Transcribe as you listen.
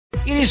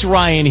It is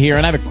Ryan here,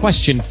 and I have a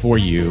question for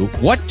you.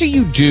 What do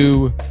you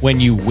do when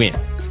you win?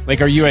 Like,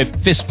 are you a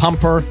fist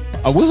pumper,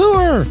 a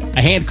woohooer,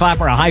 a hand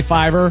clapper, a high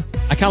fiver?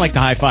 I kind of like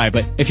the high five,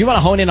 but if you want to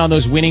hone in on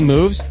those winning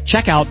moves,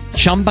 check out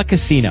Chumba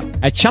Casino.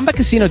 At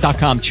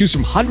ChumbaCasino.com, choose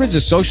from hundreds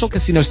of social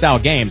casino-style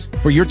games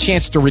for your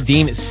chance to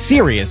redeem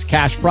serious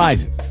cash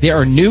prizes. There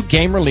are new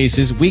game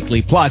releases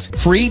weekly, plus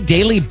free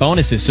daily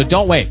bonuses, so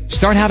don't wait.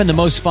 Start having the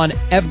most fun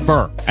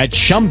ever at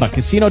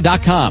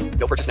ChumbaCasino.com.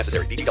 No purchase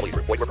necessary. VGW.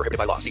 Void where prohibited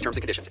by law. See terms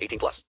and conditions.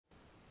 18+.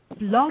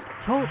 Blog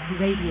Talk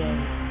Radio.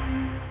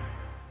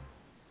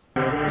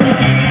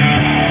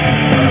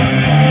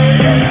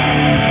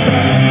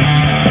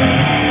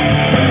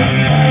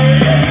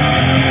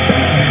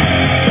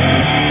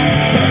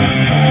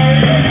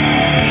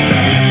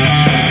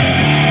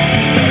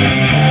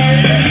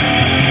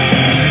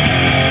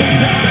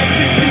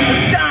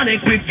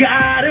 We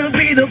gotta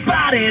be the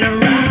body to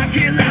rock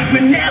it like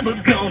we're never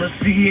gonna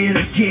see it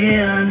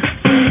again.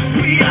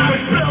 We are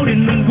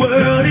exploding, the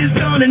world is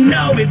gonna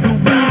know it. We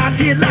rock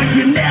it like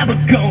you're never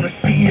gonna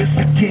see us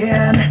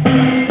again.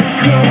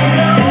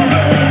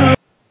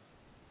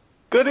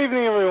 Good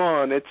evening,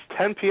 everyone. It's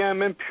 10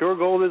 p.m. and Pure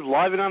Gold is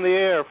live and on the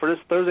air for this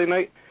Thursday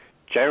night,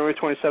 January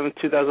 27,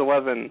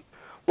 2011.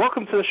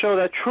 Welcome to the show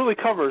that truly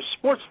covers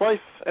sports,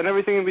 life, and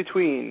everything in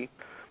between.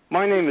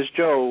 My name is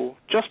Joe,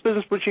 Just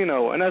Business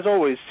Buccino, and as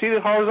always,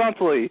 seated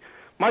horizontally,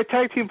 my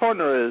tag team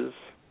partner is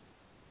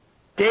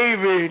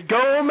David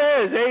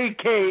Gomez,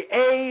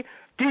 a.k.a.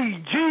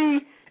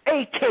 DG,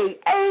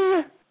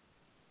 a.k.a.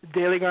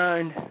 Daily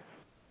Grind.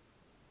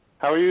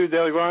 How are you,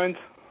 Daily Grind?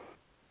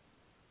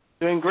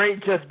 Doing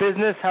great, Just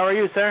Business. How are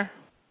you, sir?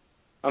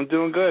 I'm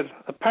doing good.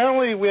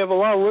 Apparently, we have a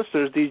lot of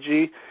listeners,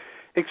 DG,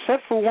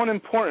 except for one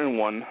important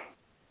one.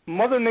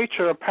 Mother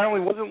Nature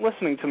apparently wasn't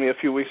listening to me a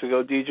few weeks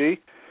ago, DG.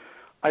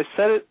 I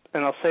said it,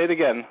 and I'll say it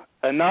again.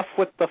 Enough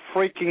with the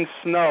freaking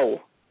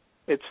snow.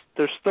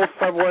 There's still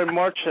February,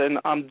 March, and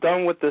I'm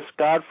done with this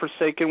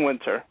godforsaken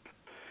winter.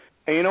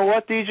 And you know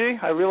what,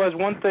 DG? I realized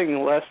one thing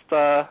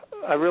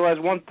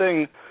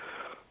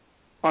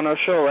on our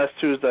show last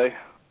Tuesday.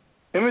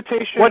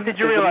 Imitation. What did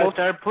you realize,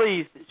 sir?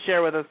 Please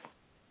share with us.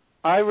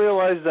 I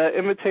realized that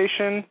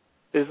imitation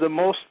is the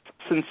most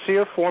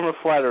sincere form of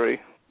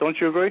flattery.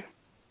 Don't you agree?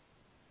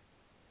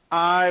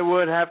 I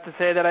would have to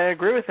say that I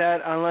agree with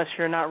that, unless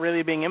you're not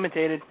really being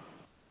imitated.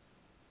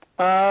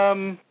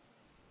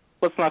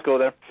 Let's not go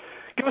there.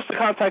 Give us the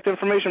contact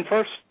information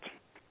first.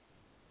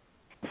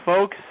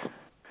 Folks,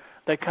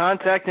 the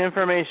contact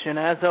information,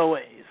 as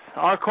always.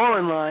 Our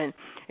call-in line,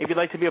 if you'd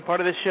like to be a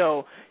part of the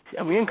show,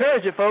 and we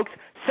encourage it, folks,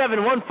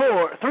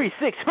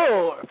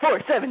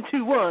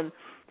 714-364-4721.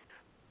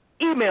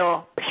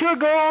 Email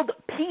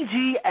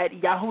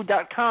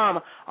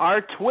puregoldpg@yahoo.com.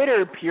 Our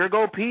Twitter,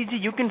 puregoldpg.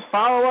 You can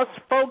follow us,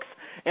 folks,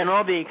 and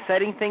all the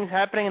exciting things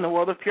happening in the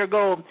world of Pure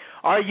Gold.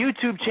 Our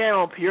YouTube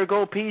channel, Pure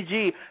Gold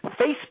PG.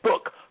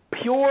 Facebook,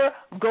 Pure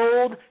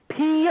Gold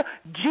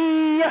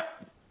PG.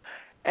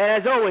 And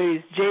as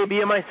always, JB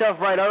and myself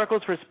write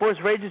articles for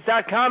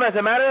sportsrages.com. As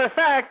a matter of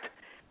fact,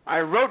 I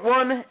wrote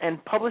one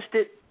and published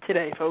it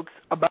today, folks,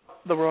 about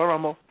the Royal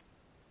Rumble.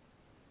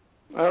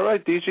 All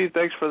right, DG,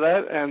 thanks for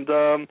that. And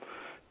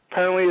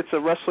apparently it's a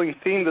wrestling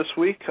theme this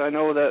week. I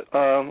know that,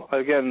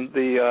 again,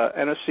 the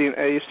NFC and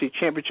AFC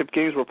championship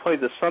games were played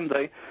this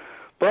Sunday.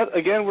 But,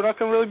 again, we're not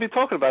going to really be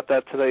talking about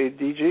that today,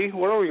 DG.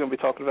 What are we going to be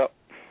talking about?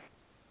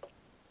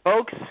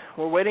 Folks,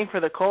 we're waiting for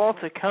the call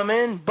to come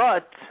in,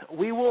 but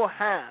we will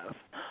have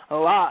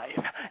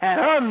live and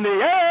on the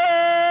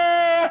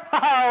air,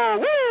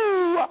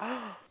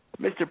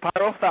 Mr.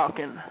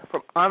 PyroFalkon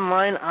from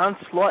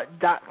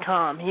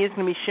OnlineOnslaught.com. He is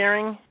going to be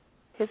sharing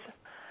his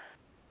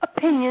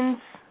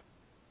opinions,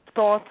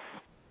 thoughts,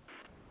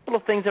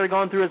 little things that are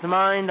going through his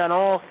mind on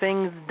all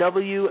things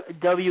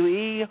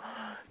WWE,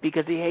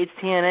 because he hates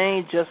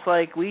TNA just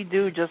like we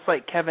do, just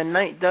like Kevin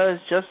Knight does,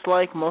 just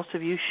like most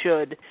of you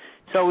should.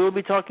 So we will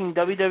be talking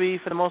WWE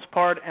for the most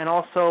part, and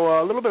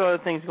also a little bit of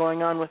other things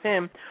going on with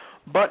him.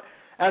 But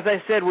as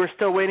I said, we're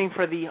still waiting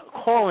for the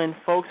call-in,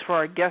 folks, for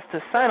our guest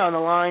to sign on the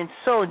line.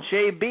 So,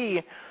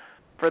 JB,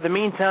 for the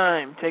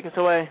meantime, take us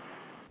away.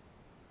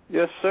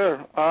 Yes, sir.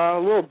 A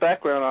little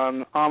background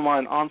on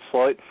Online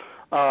Onslaught.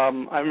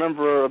 I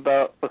remember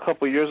about a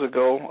couple of years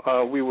ago,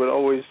 we would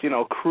always,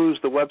 cruise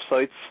the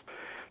websites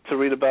to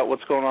read about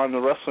what's going on in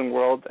the wrestling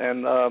world,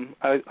 and I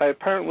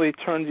apparently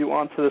turned you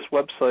onto this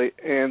website,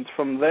 and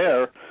from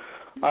there,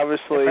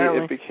 obviously,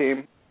 it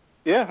became,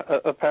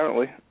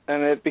 apparently,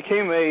 and it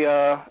became it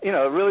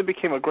really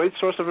became a great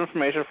source of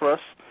information for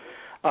us.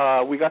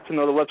 We got to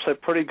know the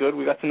website pretty good.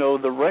 We got to know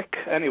the Rick,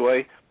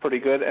 anyway, pretty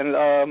good, and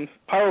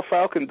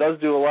PyroFalkon does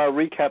do a lot of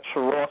recaps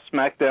for Raw,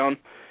 SmackDown,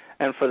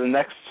 and for the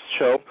next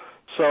show,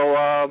 so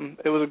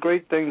it was a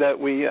great thing that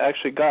we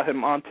actually got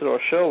him onto our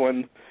show,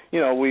 and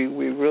we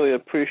really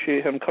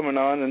appreciate him coming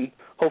on, and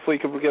hopefully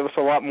he can give us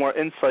a lot more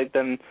insight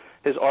than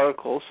his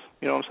articles.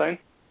 You know what I'm saying?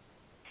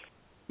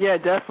 Yeah,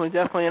 definitely.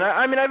 And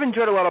I've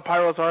enjoyed a lot of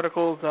Pyro's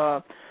articles.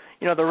 The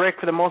Rick,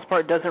 for the most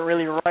part, doesn't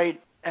really write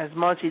as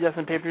much. He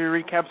doesn't pay-per-view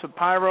recaps, but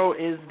Pyro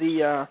is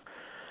the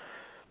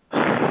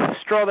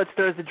straw that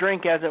stirs the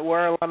drink, as it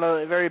were.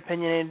 A very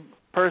opinionated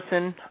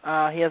person.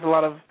 He has a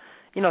lot of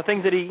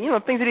things that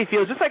he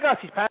feels just like us.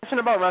 He's passionate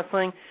about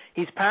wrestling.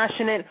 He's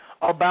passionate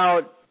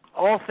about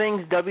all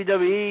things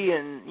WWE,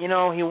 and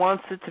he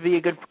wants it to be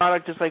a good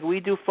product, just like we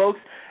do, folks.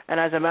 And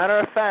as a matter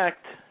of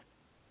fact,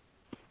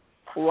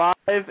 live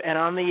and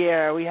on the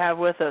air, we have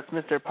with us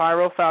Mr.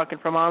 PyroFalkon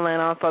from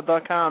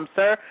OnlineOnslaught.com.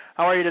 Sir,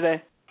 how are you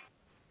today?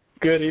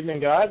 Good evening,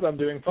 guys. I'm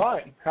doing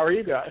fine. How are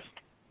you guys?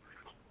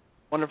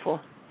 Wonderful.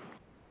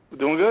 We're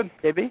doing good.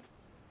 JB?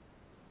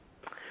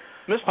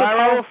 Mr.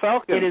 Pyro,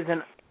 PyroFalkon. It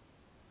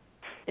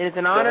is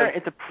an honor.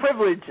 It's a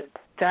privilege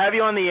to have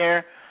you on the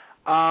air.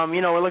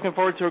 We're looking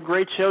forward to a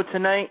great show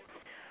tonight.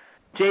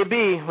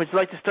 JB, would you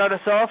like to start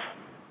us off?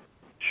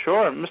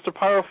 Sure. Mr.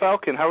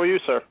 PyroFalkon, how are you,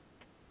 sir?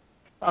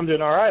 I'm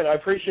doing all right. I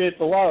appreciate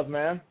the love,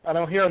 man. I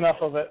don't hear enough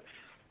of it.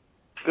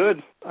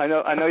 Good. I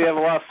know you have a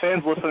lot of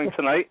fans listening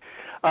tonight.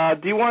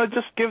 Do you want to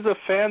just give the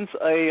fans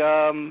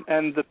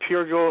and the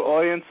Pure Gold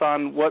audience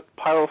on what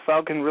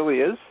PyroFalkon really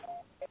is?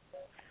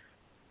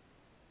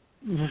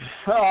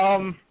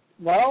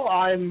 Well,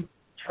 I'm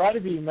trying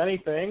to be many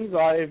things.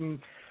 I'm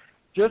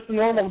just a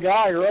normal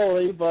guy,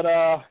 really, but,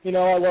 I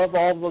love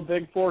all the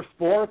big four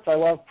sports. I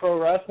love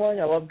pro wrestling.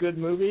 I love good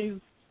movies,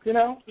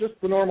 just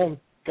the normal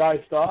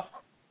guy stuff.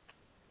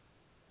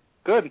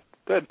 Good.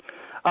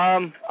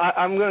 I'm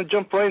going to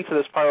jump right into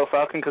this,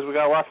 PyroFalkon, because we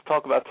got a lot to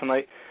talk about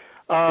tonight.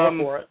 Go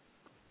for it.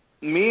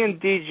 Me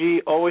and DG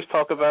always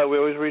talk about, we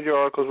always read your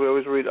articles, we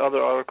always read other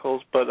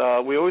articles, but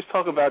we always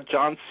talk about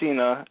John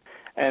Cena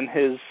and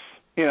his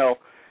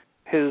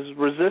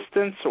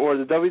resistance, or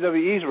the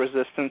WWE's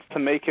resistance to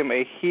make him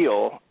a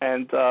heel.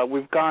 And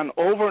we've gone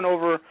over and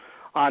over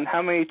on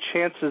how many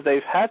chances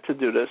they've had to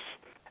do this,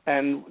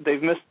 and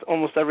they've missed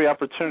almost every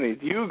opportunity.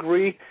 Do you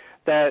agree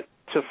that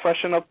to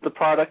freshen up the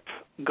product,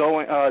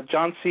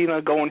 John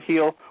Cena going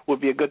heel would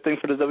be a good thing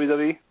for the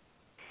WWE?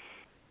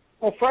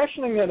 Well,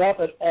 freshening it up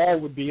at all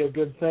would be a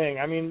good thing.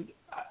 I mean,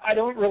 I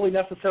don't really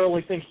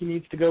necessarily think he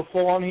needs to go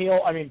full-on heel.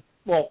 I mean,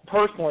 well,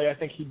 personally, I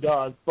think he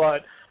does.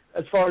 But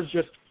as far as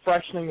just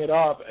freshening it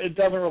up, it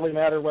doesn't really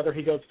matter whether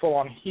he goes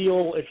full-on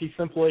heel, if he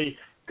simply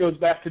goes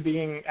back to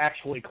being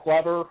actually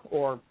clever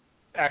or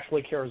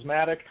actually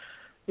charismatic.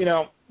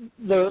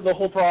 The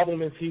whole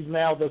problem is he's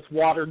now this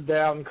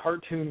watered-down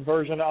cartoon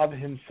version of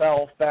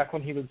himself back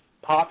when he was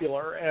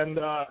popular, and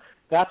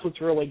that's what's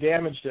really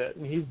damaged it.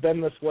 And he's been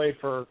this way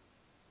for,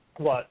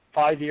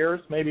 5 years,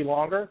 maybe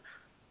longer?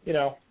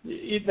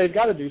 They've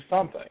got to do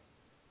something.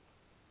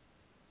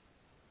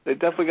 They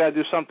definitely got to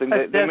do something.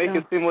 They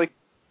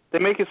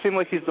make it seem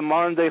like he's the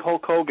modern-day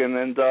Hulk Hogan,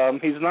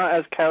 and he's not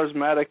as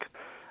charismatic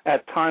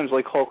at times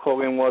like Hulk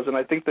Hogan was, and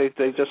I think they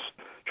just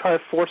try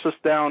to force it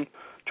down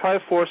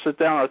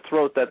our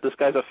throat that this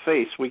guy's a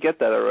face. We get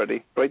that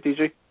already, right,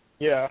 DJ?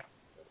 Yeah.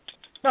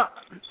 No,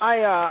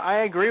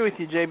 I agree with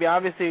you, JB.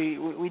 Obviously,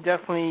 we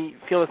definitely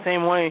feel the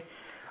same way.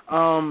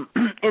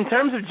 In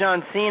terms of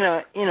John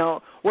Cena,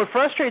 what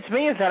frustrates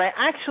me is that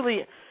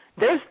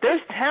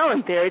there's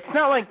talent there. It's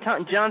not like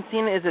John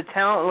Cena is a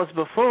talentless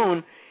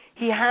buffoon.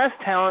 He has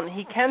talent.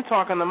 He can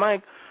talk on the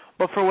mic,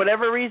 but for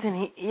whatever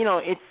reason,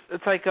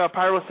 it's like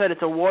Pyro said,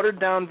 it's a watered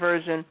down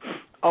version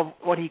of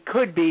what he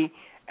could be.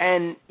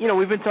 And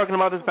we've been talking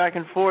about this back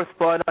and forth.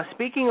 But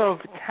speaking of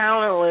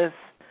talentless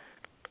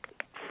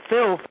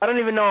filth, I don't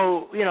even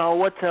know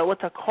what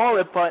to call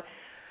it, but.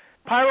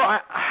 Pyro,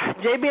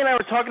 JB and I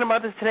were talking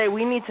about this today.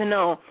 We need to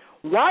know,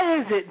 why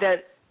is it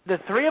that the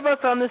three of us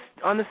on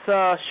this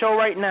show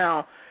right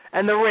now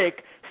and the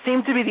Rick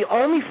seem to be the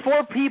only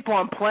four people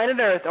on planet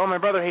Earth, my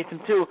brother hates him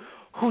too,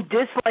 who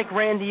dislike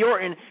Randy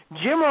Orton?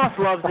 Jim Ross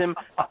loves him,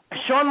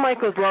 Shawn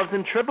Michaels loves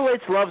him, Triple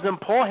H loves him,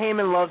 Paul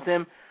Heyman loves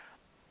him,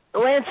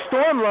 Lance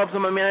Storm loves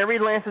him. I mean, I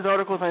read Lance's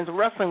articles on his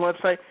wrestling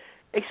website.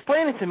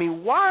 Explain it to me.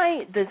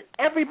 Why does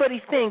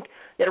everybody think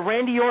that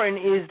Randy Orton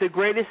is the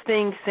greatest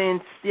thing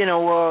since,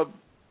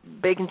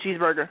 bacon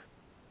cheeseburger?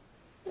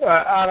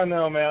 I don't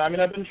know, man. I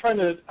mean, I've been trying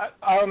to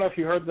I don't know if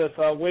you heard this.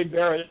 Wade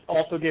Barrett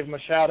also gave him a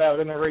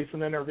shout-out in a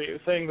recent interview,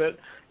 saying that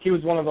he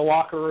was one of the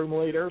locker room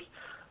leaders.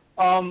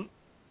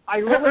 I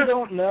really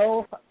don't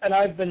know, and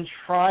I've been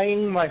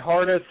trying my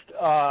hardest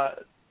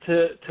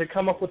to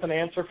come up with an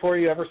answer for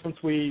you ever since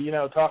we,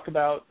 talked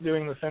about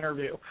doing this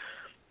interview.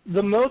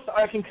 The most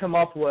I can come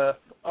up with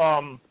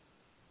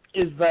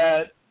is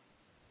that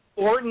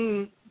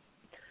Orton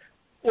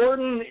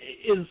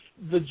is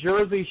the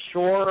Jersey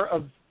Shore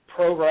of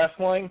pro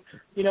wrestling.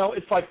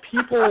 It's like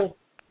people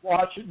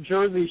watch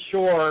Jersey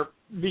Shore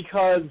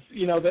because,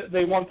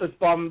 they want this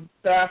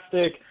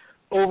bombastic,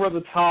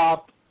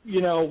 over-the-top,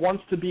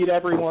 wants to beat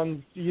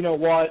everyone's,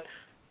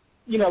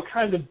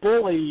 kind of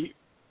bully.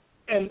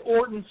 And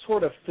Orton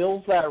sort of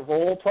fills that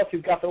role. Plus,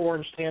 he's got the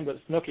orange tan that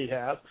Snooki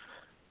has.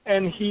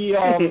 And he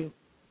has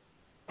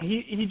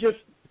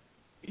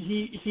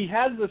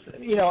this,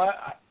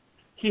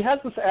 he has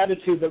this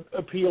attitude that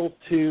appeals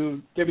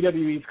to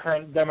WWE's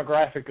current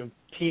demographic of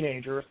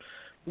teenagers,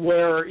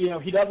 where,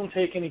 he doesn't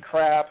take any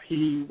crap.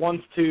 He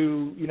wants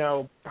to,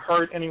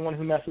 hurt anyone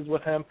who messes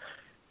with him.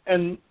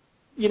 And,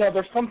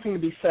 there's something to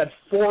be said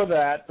for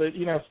that, but,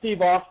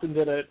 Steve Austin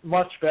did it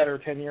much better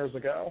 10 years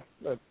ago,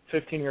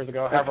 15 years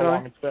ago, however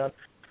long it's been.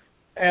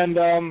 And,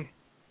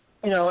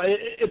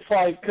 it's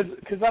like,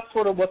 because that's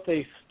sort of what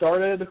they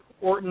started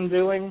Orton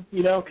doing,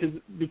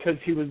 because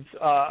he was,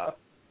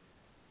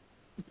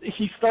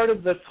 he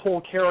started this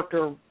whole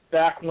character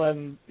back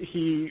when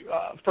he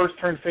first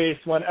turned face,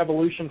 when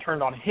Evolution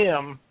turned on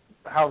him,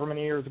 however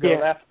many years ago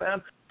that's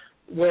been,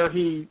 where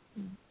he,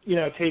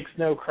 takes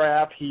no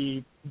crap,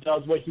 he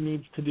does what he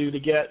needs to do to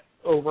get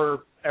over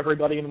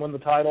everybody and win the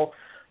title.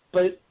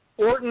 But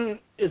Orton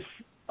is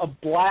a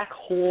black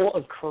hole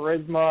of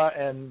charisma,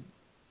 and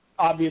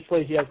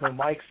obviously he has no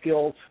mic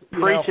skills.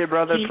 Preach it,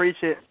 brother, preach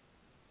it.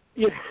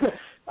 Yeah,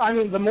 I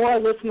mean, the more I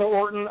listen to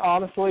Orton,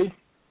 honestly,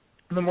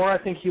 the more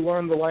I think he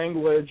learned the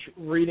language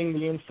reading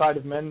the inside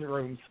of men's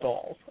room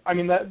stalls. I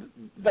mean,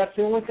 that's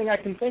the only thing I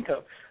can think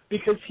of,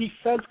 because he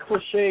says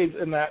cliches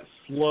in that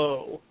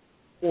slow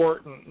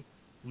Orton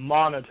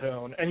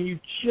monotone, and you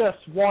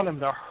just want him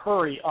to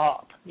hurry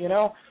up,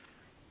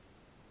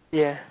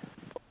 Yeah.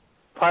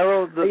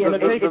 Pyro, it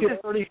takes you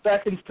 30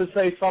 seconds to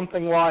say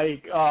something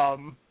like,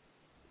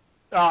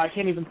 I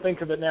can't even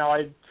think of it now.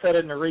 I said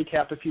it in a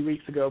recap a few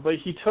weeks ago, but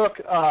he took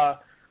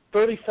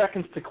 30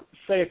 seconds to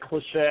say a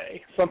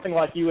cliche, something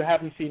like "you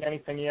haven't seen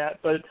anything yet,"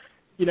 but,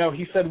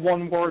 he said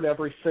one word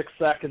every 6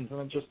 seconds, and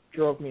it just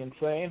drove me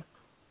insane.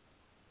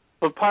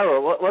 But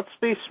Pyro, let's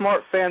be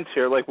smart fans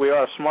here, like we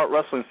are, smart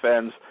wrestling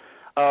fans.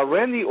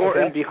 Randy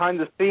Orton, behind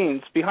the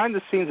scenes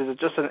is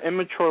just an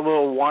immature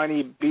little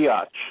whiny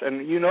biatch,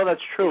 and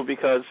that's true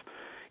because,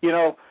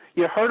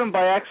 you hurt him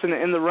by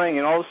accident in the ring,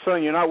 and all of a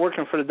sudden you're not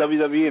working for the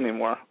WWE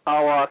anymore, a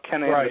la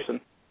Ken Anderson.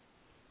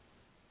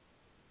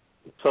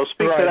 So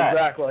speak to that.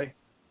 Exactly.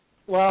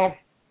 Well,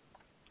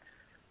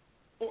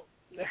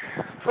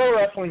 pro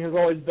wrestling has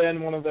always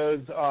been one of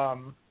those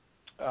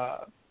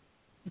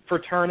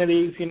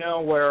fraternities,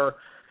 where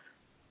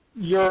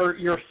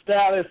your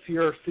status,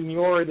 your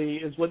seniority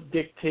is what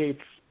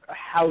dictates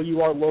how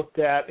you are looked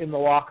at in the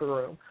locker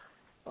room.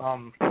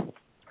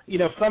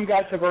 Some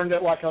guys have earned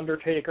it, like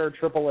Undertaker,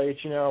 Triple H,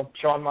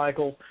 Shawn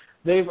Michaels.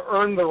 They've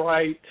earned the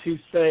right to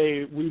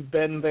say, we've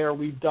been there,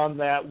 we've done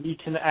that, we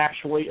can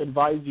actually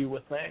advise you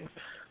with things.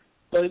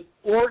 But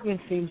Orton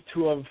seems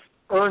to have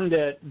earned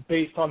it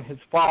based on his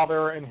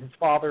father and his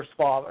father's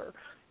father.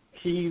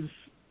 He's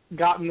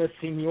gotten this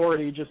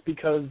seniority just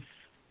because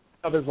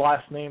of his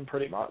last name,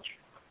 pretty much.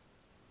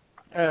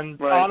 And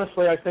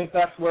honestly, I think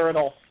that's where it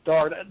all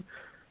started.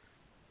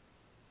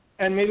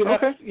 And maybe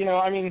that's,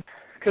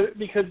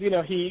 because,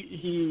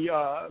 he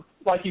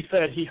like you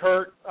said, he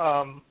hurt,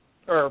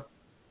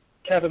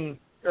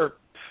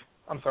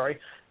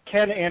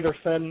 Ken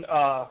Anderson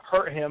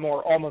hurt him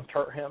or almost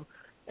hurt him.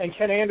 And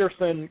Ken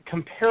Anderson,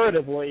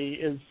 comparatively,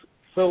 is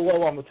so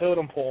low on the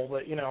totem pole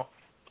that,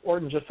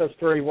 Orton just says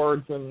 30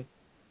 words and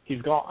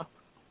he's gone.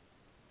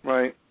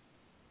 Right.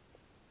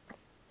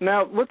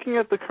 Now, looking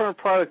at the current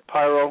product,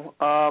 Pyro,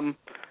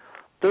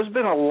 there's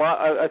been a lot.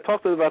 I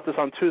talked about this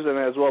on Tuesday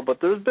night as well, but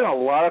there's been a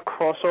lot of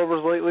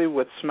crossovers lately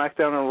with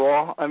SmackDown and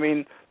Raw. I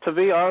mean, to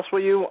be honest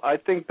with you, I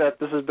think that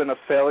this has been a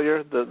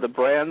failure, the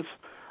brands.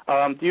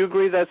 Do you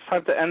agree that it's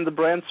time to end the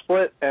brand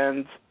split?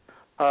 And,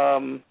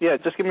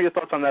 just give me your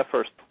thoughts on that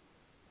first.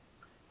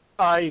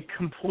 I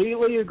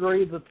completely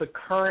agree that the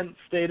current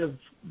state of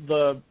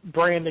the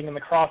branding and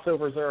the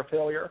crossovers are a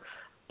failure,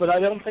 but I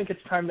don't think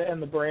it's time to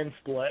end the brand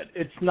split.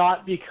 It's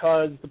not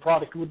because the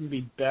product wouldn't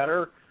be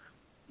better,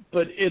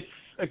 but it's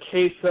a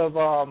case of,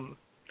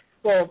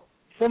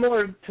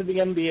 similar to the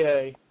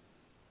NBA,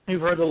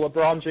 you've heard that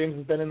LeBron James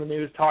has been in the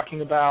news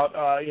talking about,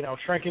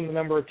 shrinking the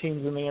number of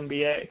teams in the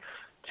NBA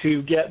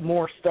to get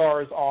more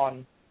stars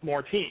on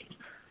more teams.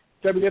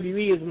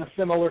 WWE is in a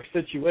similar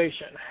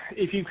situation.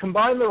 If you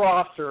combine the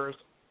rosters,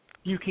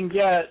 you can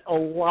get a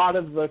lot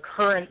of the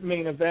current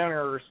main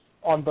eventers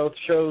on both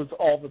shows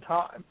all the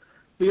time.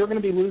 But you're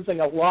going to be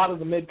losing a lot of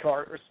the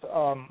mid-carders,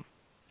 a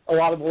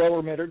lot of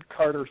lower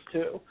mid-carders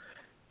too.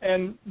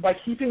 And by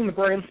keeping the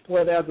brand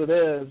split as it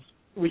is,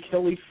 we can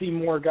at least see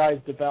more guys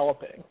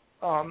developing.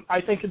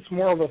 I think it's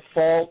more of a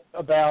fault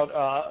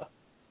about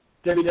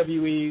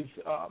WWE's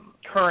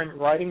current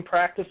writing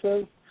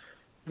practices,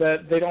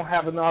 that they don't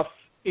have enough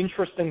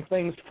interesting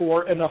things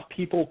for enough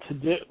people to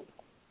do.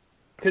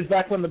 Because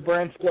back when the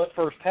brand split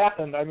first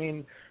happened, I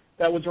mean,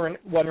 that was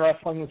when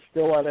wrestling was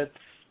still at its,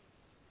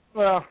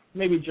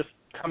 maybe just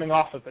coming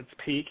off of its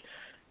peak.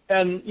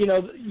 And,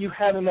 you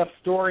had enough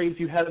stories,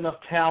 you had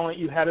enough talent,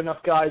 you had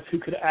enough guys who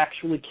could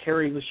actually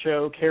carry the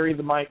show, carry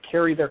the mic,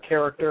 carry their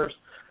characters.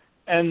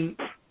 And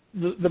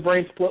the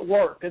brand split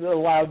worked. It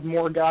allowed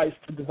more guys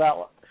to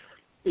develop.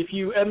 If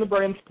you end the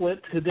brand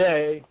split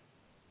today,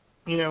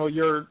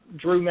 your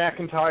Drew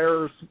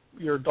McIntyres,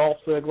 your Dolph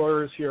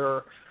Ziggler's,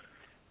 your,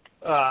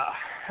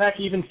 heck,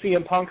 even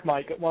CM Punk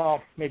might,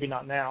 well, maybe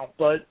not now,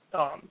 but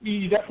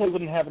you definitely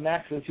wouldn't have a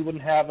Nexus. You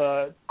wouldn't have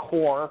a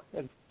Core,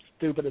 as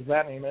stupid as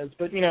that name is,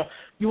 but,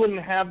 you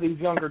wouldn't have these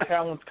younger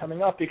talents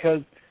coming up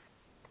because,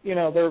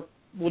 there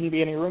wouldn't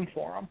be any room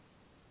for them.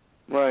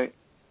 Right.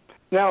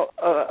 Now,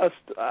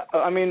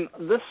 I mean,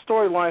 this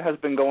storyline has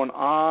been going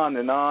on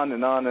and on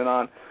and on and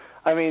on.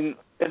 I mean,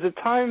 is it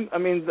time? I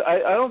mean,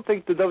 I don't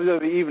think the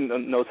WWE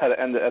even knows how to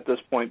end it at this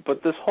point.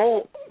 But this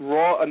whole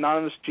Raw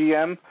anonymous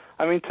GM,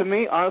 I mean, to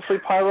me, honestly,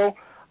 Pyro,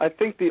 I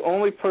think the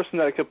only person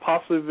that it could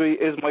possibly be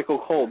is Michael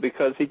Cole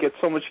because he gets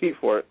so much heat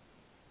for it.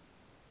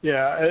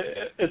 Yeah,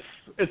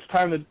 it's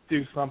time to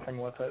do something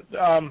with it.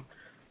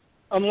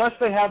 Unless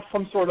they have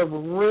some sort of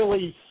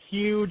really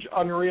huge,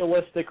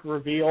 unrealistic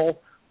reveal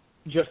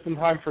just in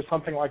time for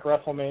something like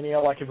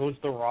WrestleMania, like if it was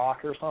The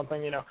Rock or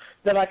something,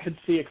 then I could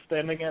see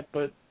extending it,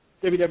 but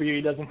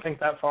WWE doesn't think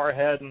that far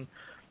ahead, and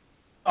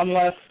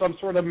unless some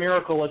sort of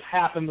miracle has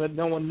happened that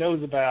no one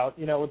knows about,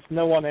 it's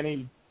no one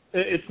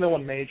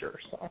major.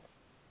 So.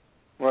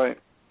 Right.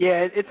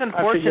 Yeah, it's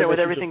unfortunate with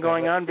everything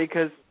going on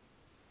because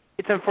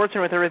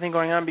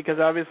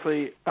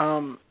obviously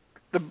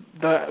the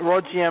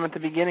Raw GM at the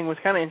beginning was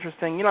kind of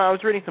interesting. I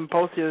was reading some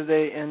posts the other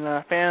day,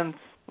 and fans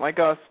like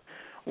us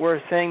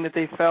were saying that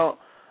they felt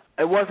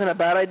it wasn't a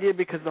bad idea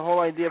because the whole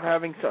idea of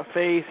having a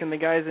face and the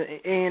guy's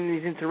in,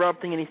 he's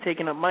interrupting and he's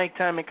taking up mic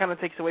time, it kind of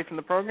takes away from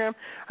the program.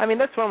 I mean,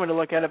 that's one way to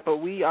look at it, but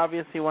we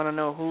obviously want to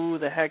know who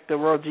the heck the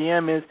Raw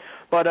GM is.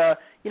 But,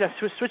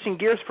 switching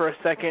gears for a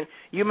second,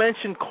 you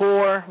mentioned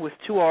Core with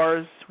 2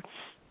 R's, which,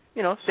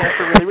 stands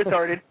for really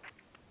retarded,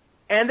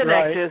 and the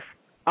Nexus.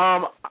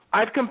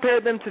 I've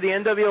compared them to the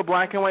NWO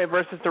Black and White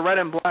versus the Red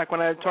and Black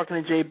when I was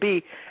talking to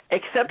JB,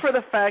 except for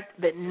the fact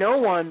that no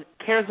one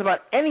cares about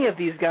any of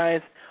these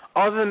guys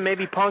other than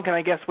maybe Punk and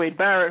I guess Wade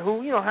Barrett,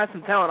 who, has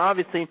some talent,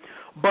 obviously.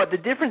 But the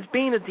difference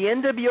being that the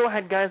NWO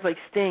had guys like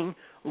Sting,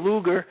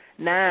 Luger,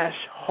 Nash,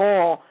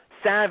 Hall,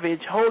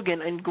 Savage,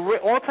 Hogan, and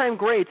all-time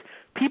greats.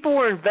 People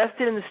were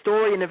invested in the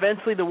story, and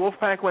eventually the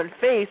Wolfpack went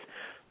face,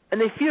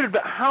 and they feuded.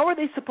 But how are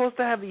they supposed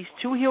to have these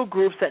 2 heel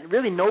groups that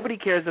really nobody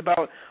cares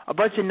about, a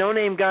bunch of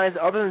no-name guys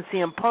other than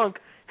CM Punk,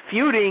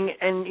 feuding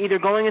and either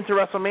going into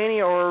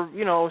WrestleMania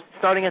or,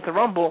 starting at the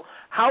Rumble?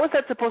 How is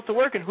that supposed to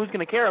work, and who's going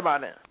to care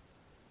about it?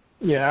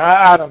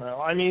 Yeah, I don't know.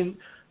 I mean,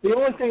 the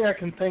only thing I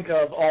can think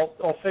of,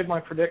 I'll save my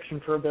prediction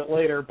for a bit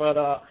later, but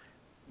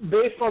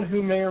based on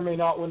who may or may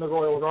not win the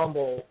Royal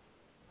Rumble,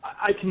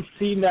 I can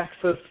see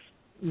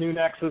New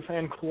Nexus,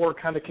 and Core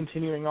kind of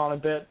continuing on a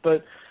bit.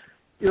 But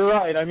you're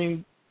right. I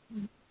mean,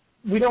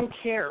 we don't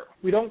care.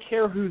 We don't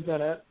care who's in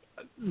it.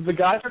 The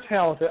guys are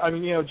talented. I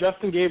mean,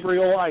 Justin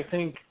Gabriel, I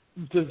think,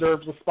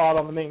 deserves a spot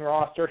on the main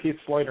roster. Heath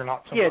Slater,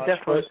 not so much. Yeah,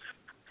 definitely.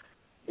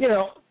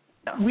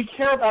 But, we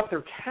care about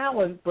their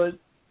talent, but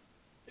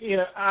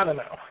I don't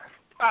know.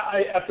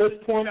 At this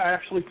point, I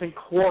actually think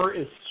Core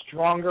is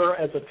stronger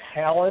as a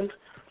talent.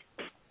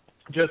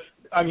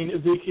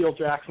 Ezekiel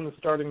Jackson is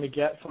starting to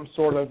get some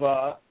sort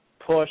of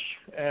push,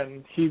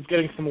 and he's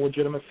getting some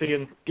legitimacy,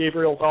 and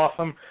Gabriel's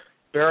awesome.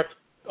 Barrett's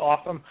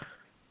awesome.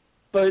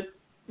 But,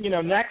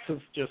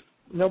 Nexus just,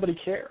 nobody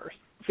cares.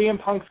 CM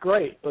Punk's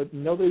great, but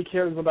nobody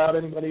cares about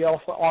anybody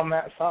else on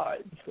that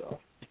side. So,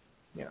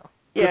 Yeah,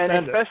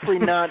 and especially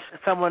not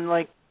someone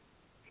like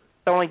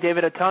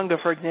David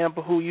Otunga, for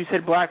example, who you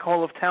said black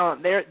hole of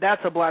talent.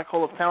 That's a black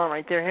hole of talent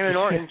right there. Him and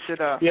Orton should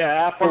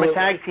form a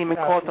tag team and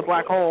call it the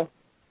black hole.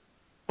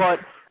 But,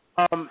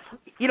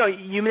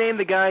 you name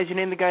the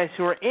guys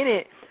who are in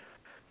it.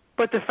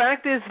 But the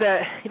fact is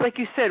that, like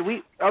you said,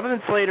 other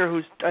than Slater,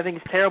 who's I think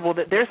is terrible,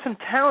 that there's some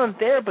talent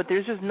there, but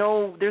there's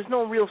no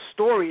real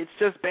story. It's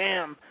just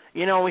bam.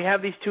 We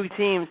have these 2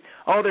 teams.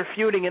 Oh, they're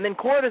feuding, and then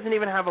Core doesn't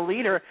even have a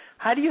leader.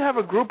 How do you have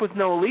a group with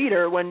no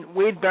leader when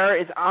Wade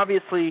Barrett is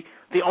obviously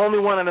the only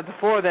one out of the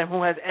 4 of them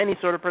who has any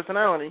sort of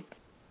personality?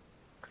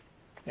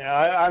 Yeah,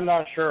 I'm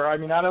not sure. I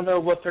mean, I don't know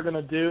what they're going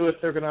to do, if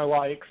they're going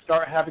to,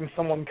 start having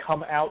someone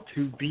come out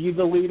to be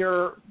the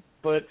leader.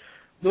 But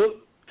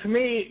to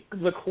me,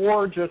 the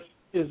Core just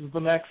is the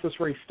Nexus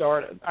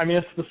restarted. I mean,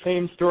 it's the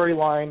same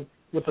storyline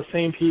with the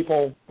same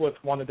people with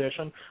one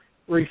addition,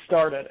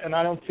 restarted. And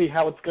I don't see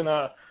how it's going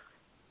to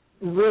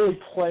really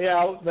play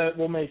out that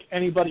will make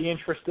anybody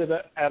interested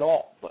at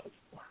all. But,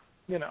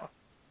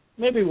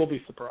 maybe we'll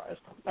be surprised.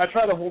 I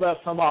try to hold out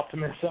some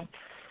optimism.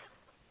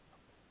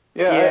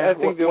 Yeah, I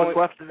think what's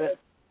left of it.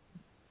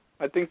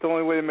 I think the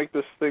only way to make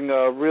this thing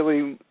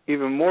really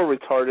even more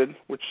retarded,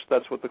 which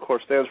that's what the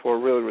Core stands for,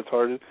 really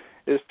retarded,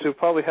 is to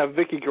probably have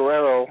Vicky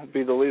Guerrero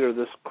be the leader of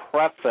this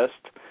crap fest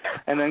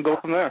and then go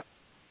from there.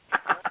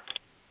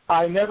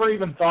 I never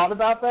even thought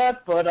about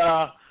that, but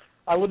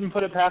I wouldn't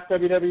put it past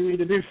WWE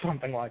to do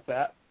something like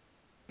that.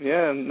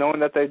 Yeah, knowing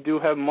that they do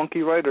have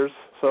monkey writers.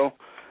 So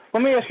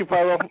let me ask you,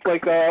 Pyro,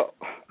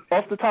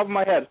 off the top of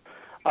my head,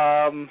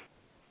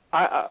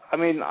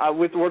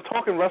 we're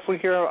talking wrestling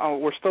here.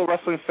 We're still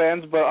wrestling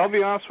fans, but I'll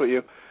be honest with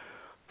you.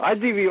 I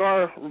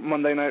DVR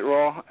Monday Night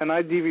Raw, and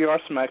I DVR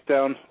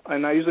SmackDown,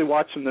 and I usually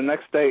watch them the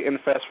next day and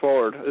fast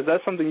forward. Is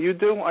that something you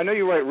do? I know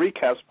you write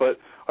recaps, but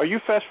are you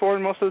fast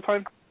forwarding most of the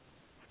time?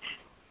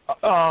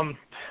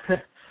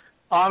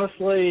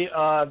 Honestly,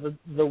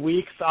 the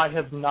weeks I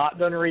have not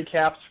done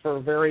recaps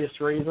for various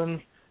reasons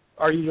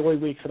are usually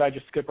weeks that I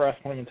just skip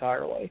wrestling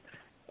entirely.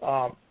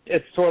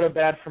 It's sort of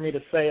bad for me to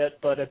say it,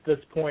 but at this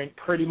point,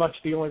 pretty much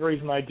the only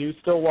reason I do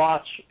still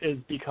watch is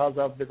because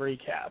of the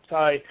recaps.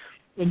 I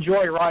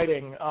enjoy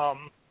writing.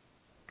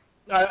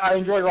 I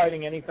enjoy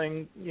writing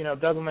anything,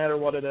 doesn't matter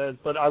what it is,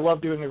 but I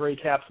love doing the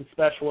recaps,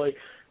 especially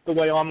the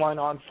way Online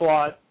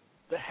Onslaught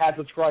has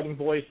its writing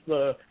voice,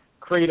 the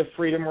creative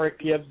freedom Rick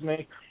gives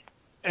me.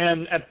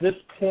 And at this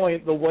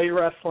point, the way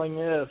wrestling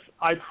is,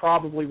 I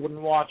probably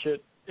wouldn't watch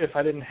it if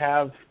I didn't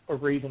have a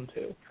reason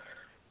to.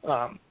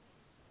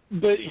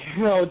 But,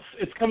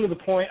 it's come to the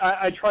point,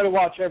 I try to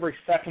watch every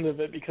second of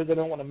it because I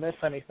don't want to miss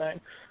anything,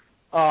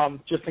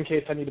 just in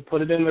case I need to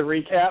put it in the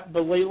recap.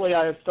 But lately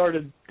I have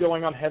started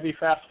going on heavy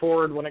fast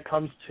forward when it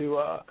comes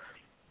to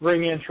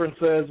ring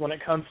entrances, when it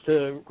comes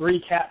to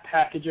recap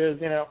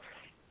packages,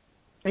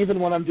 Even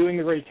when I'm doing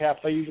the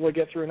recaps, I usually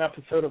get through an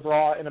episode of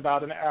Raw in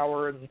about an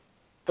hour and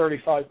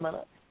 35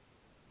 minutes.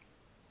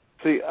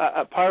 See,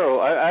 Pyro,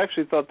 I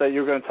actually thought that you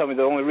were going to tell me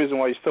the only reason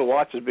why you still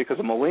watch is because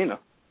of Melina.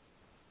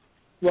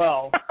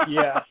 Well,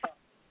 yes.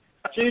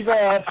 She's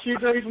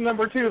reason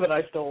number 2 that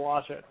I still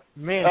watch it.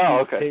 Man,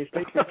 okay.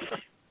 Tasty.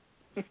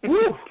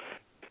 Woo!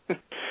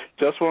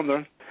 Just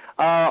wondering.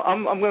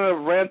 I'm going to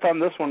rant on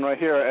this one right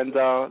here, and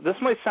this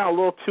might sound a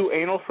little too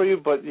anal for you,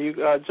 but you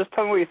just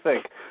tell me what you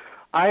think.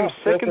 I'm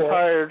sick and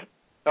tired.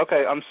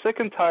 Okay, I'm sick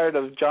and tired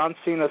of John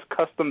Cena's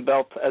custom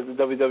belt as the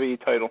WWE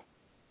title.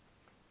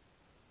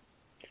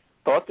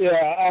 Thoughts?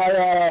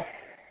 Yeah,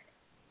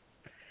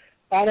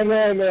 I don't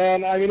know,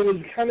 man. I mean, it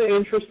was kind of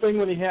interesting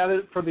when he had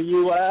it for the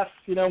U.S.,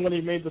 when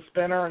he made the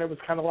spinner, and it was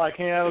kind of like,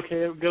 yeah,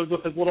 okay, it goes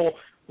with his little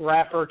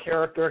rapper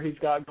character he's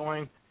got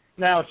going.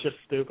 Now it's just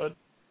stupid.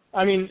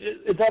 I mean,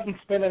 it doesn't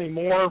spin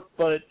anymore,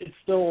 but it's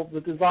still,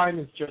 the design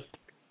is just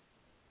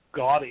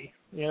gaudy,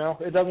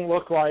 It doesn't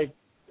look like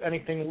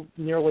anything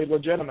nearly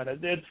legitimate.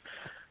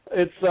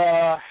 It's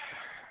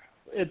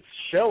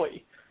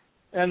showy.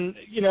 And,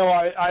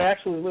 I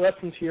actually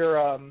listened to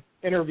your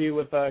interview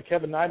with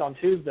Kevin Knight on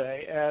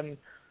Tuesday, and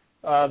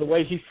the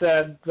way he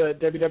said that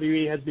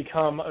WWE has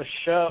become a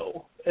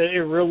show,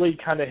 it really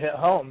kind of hit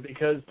home,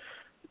 because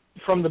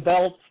from the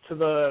belts to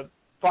the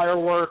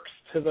fireworks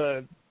to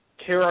the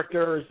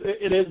characters,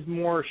 it is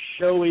more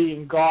showy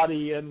and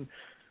gaudy and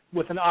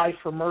with an eye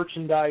for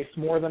merchandise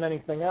more than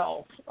anything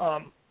else.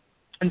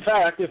 In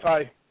fact, if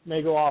I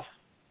may go off,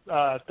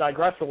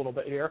 digress a little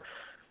bit here.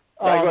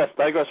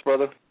 Digress,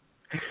 brother.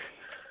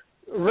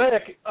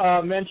 Rick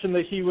mentioned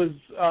that he was,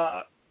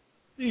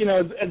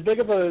 as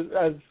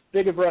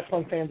big of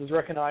wrestling fans as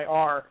Rick and I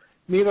are,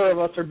 neither of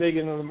us are big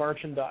into the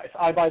merchandise.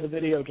 I buy the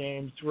video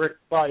games. Rick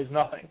buys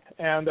nothing.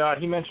 And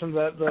he mentioned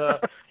that the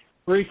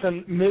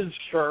recent Miz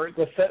shirt,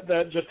 the set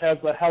that just has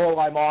the "Hello,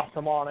 I'm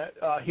awesome" on it,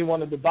 he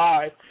wanted to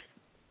buy,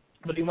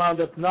 but he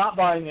wound up not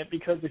buying it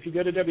because if you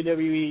go to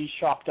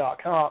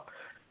WWEshop.com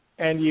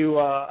and you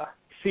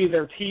see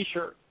their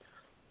T-shirts,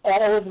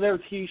 all of their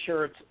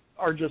T-shirts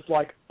are just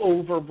like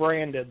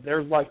over-branded.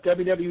 There's like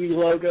WWE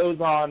logos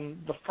on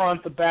the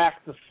front, the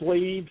back, the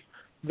sleeves.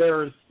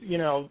 There's,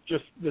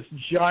 just this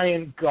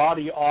giant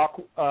gaudy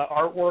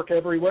artwork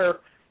everywhere.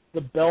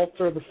 The belts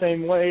are the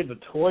same way. The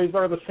toys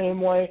are the same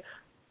way.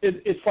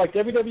 It's like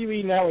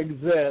WWE now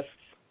exists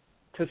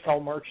to sell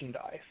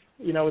merchandise.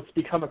 It's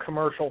become a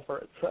commercial for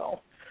itself.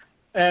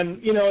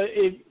 And,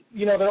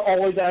 they're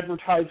always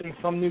advertising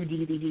some new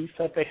DVD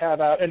set they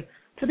have out. And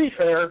to be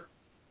fair,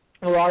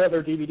 a lot of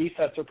their DVD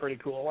sets are pretty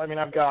cool. I mean,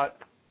 I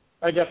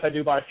guess I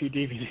do buy a few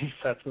DVD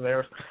sets of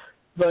theirs.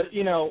 But,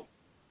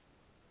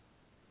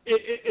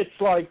 it's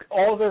like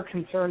all they're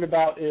concerned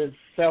about is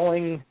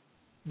selling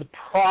the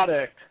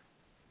product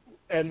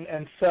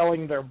and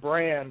selling their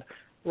brand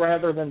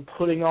rather than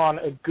putting on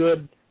a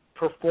good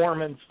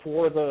performance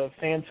for the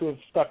fans who have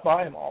stuck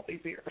by them all these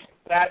years.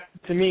 That,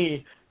 to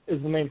me,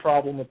 is the main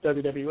problem with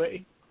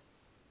WWE.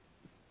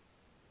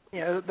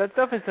 Yeah, that's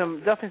definitely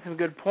some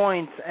good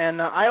points.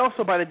 And I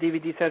also buy the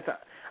DVD sets.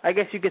 I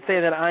guess you could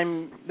say that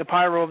I'm the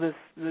Pyro of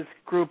this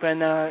group,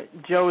 and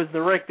Joe is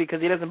the Rick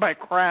because he doesn't buy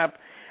crap,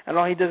 and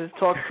all he does is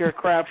talk pure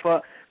crap.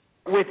 But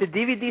with the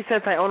DVD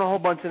sets, I own a whole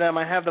bunch of them.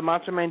 I have the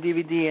Macho Man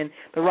DVD and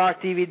the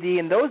Rock DVD,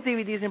 and those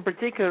DVDs in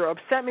particular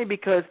upset me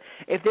because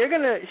if you're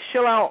gonna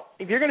shell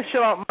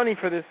out money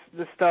for this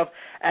stuff,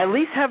 at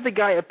least have the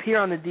guy appear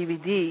on the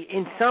DVD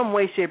in some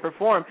way, shape, or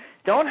form.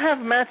 Don't have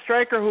Matt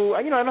Stryker, who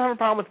I don't have a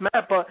problem with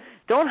Matt, but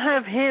don't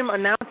have him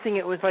announcing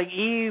it with like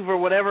Eve or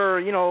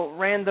whatever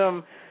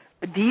random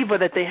diva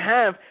that they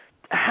have.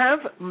 Have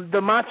the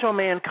Macho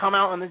Man come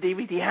out on the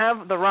DVD.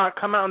 Have The Rock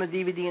come out on the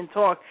DVD and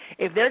talk.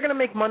 If they're going to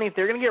make money, if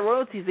they're going to get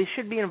royalties, they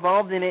should be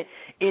involved in it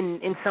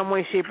in some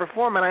way, shape, or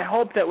form. And I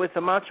hope that with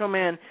the Macho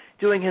Man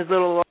doing his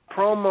little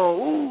promo,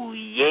 ooh,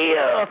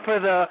 yeah, for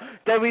the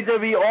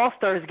WWE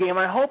All-Stars game,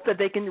 I hope that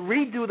they can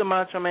redo the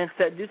Macho Man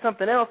set, do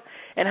something else,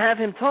 and have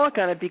him talk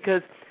on it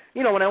because,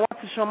 when I watch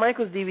the Shawn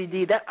Michaels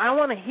DVD, that I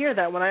want to hear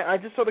that. When I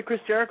just saw the Chris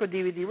Jericho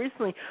DVD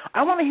recently,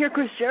 I want to hear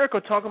Chris Jericho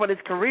talk about his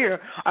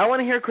career. I want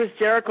to hear Chris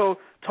Jericho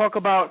talk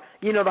about,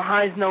 the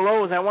highs and the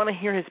lows. I want to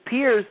hear his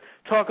peers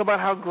talk about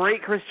how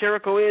great Chris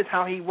Jericho is,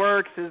 how he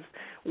works, his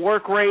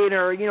work rate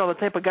or, the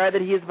type of guy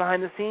that he is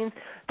behind the scenes.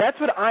 That's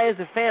what I, as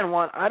a fan,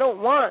 want. I don't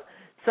want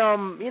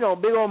some,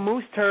 big old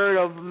moose turd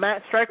of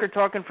Matt Stryker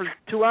talking for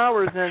 2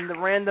 hours and the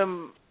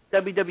random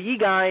WWE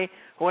guy,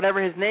 or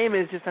whatever his name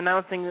is, just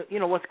announcing,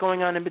 what's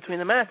going on in between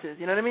the matches.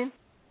 You know what I mean?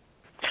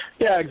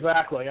 Yeah,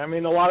 exactly. I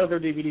mean, a lot of their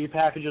DVD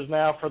packages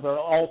now for the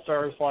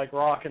All-Stars like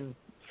Rock and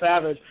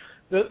Savage,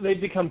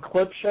 they've become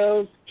clip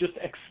shows, just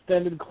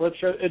extended clip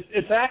shows.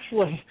 It's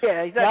actually,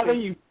 yeah, exactly. Now that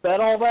you said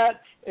all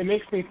that, it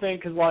makes me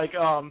think, because,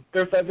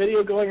 there's that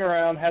video going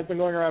around, has been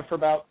going around for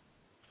about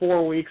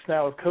 4 weeks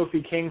now of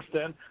Kofi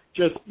Kingston,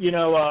 just,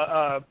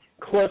 a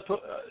clip.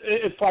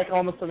 It's like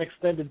almost an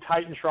extended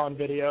Titantron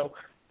video.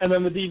 And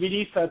then the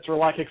DVD sets are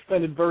like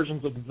extended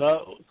versions of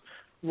those,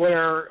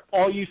 where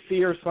all you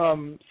see are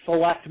some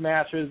select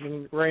matches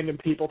and random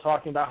people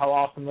talking about how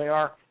awesome they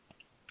are.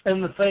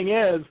 And the thing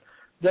is,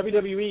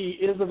 WWE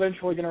is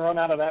eventually going to run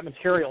out of that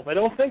material. They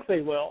don't think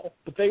they will,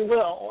 but they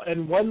will.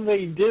 And when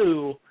they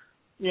do,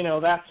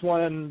 that's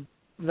when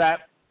that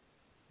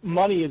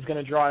money is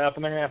going to dry up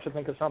and they're going to have to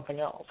think of something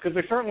else. Because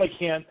they certainly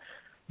can't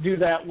do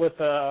that with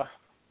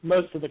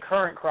most of the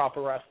current crop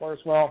of wrestlers.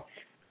 Well,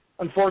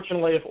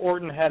 unfortunately, if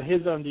Orton had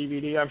his own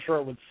DVD, I'm sure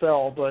it would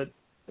sell, but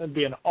it'd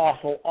be an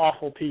awful,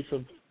 awful piece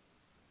of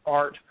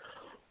art.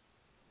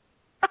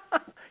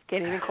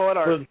 Can't even call it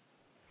art.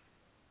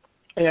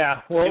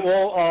 Yeah,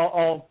 well,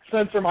 I'll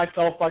censor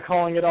myself by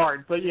calling it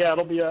art, but yeah,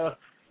 it'll be a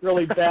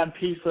really bad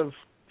piece of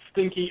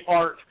stinky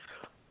art.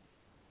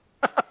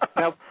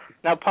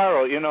 Now,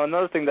 Pyro,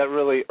 another thing that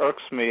really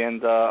irks me,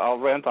 and I'll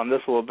rant on this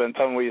a little bit and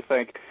tell me what you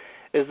think,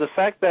 is the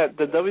fact that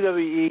the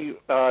WWE,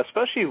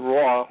 especially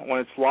Raw,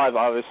 when it's live,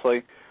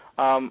 obviously,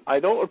 I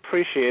don't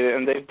appreciate it,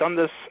 and they've done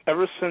this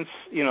ever since,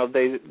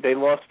 they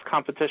lost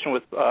competition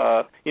with,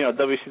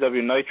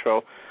 WCW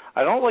Nitro.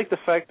 I don't like the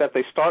fact that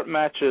they start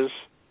matches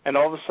and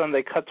all of a sudden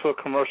they cut to a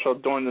commercial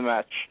during the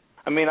match.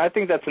 I mean, I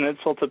think that's an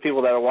insult to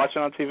people that are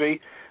watching on TV.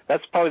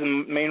 That's probably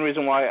the main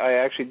reason why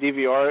I actually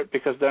DVR it,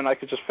 because then I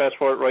could just fast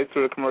forward right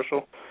through the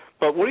commercial.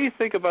 But what do you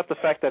think about the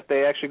fact that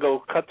they actually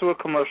go cut to a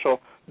commercial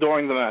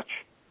during the match?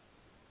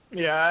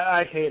 Yeah,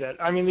 I hate it.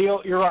 I mean,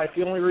 you're right.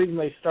 The only reason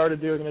they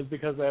started doing it is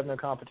because they have no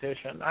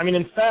competition. I mean,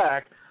 in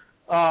fact,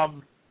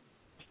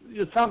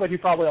 it sounds like you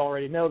probably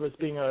already know this,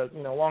 being a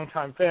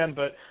longtime fan,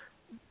 but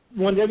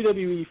when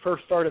WWE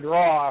first started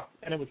Raw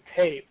and it was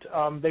taped,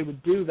 they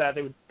would do that.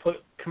 They would put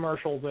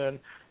commercials in.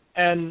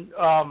 And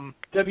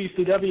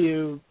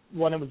WCW,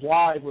 when it was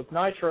live with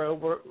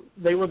Nitro,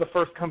 they were the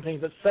first company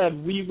that said,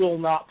 we will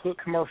not put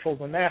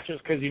commercials in matches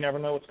because you never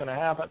know what's going to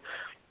happen.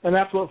 And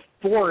that's what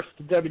forced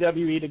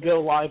WWE to go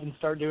live and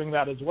start doing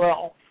that as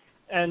well.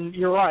 And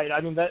you're right.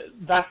 I mean,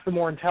 that's the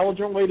more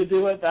intelligent way to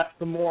do it. That's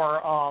the more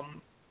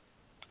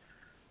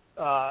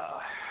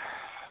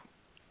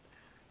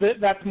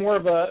that's more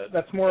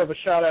of a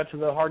shout out to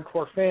the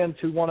hardcore fans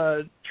who want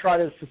to try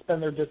to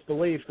suspend their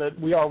disbelief that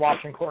we are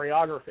watching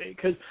choreography.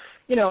 Because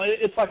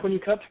it's like when you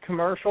cut to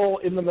commercial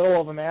in the middle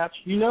of a match,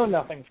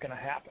 nothing's going to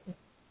happen.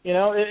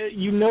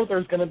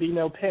 There's going to be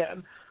no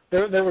pin.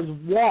 There was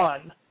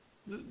one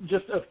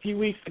just a few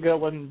weeks ago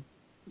when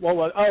it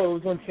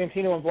was when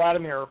Santino and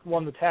Vladimir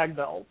won the tag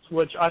belts,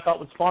 which I thought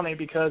was funny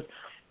because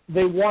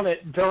they won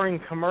it during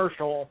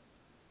commercial.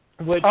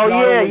 Which I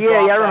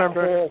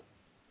remember.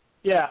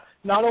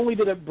 Not only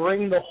did it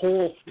bring the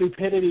whole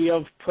stupidity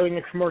of putting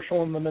a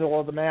commercial in the middle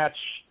of the match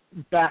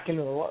back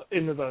into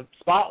the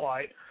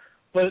spotlight,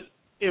 but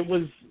it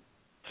was,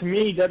 to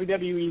me,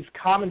 WWE's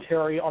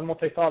commentary on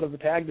what they thought of the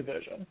tag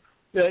division.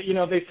 They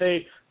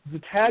say, the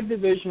tag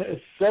division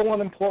is so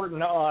unimportant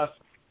to us,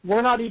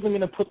 we're not even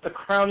going to put the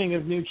crowning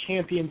of new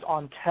champions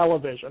on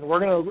television. We're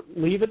going to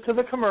leave it to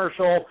the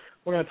commercial,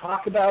 we're going to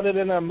talk about it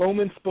in a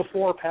moments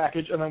before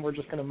package, and then we're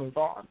just going to move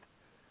on.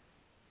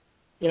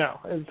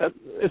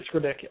 It's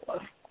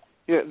ridiculous.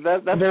 Yeah,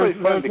 that's pretty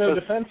funny. There's no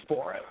defense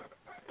for it.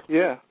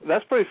 Yeah,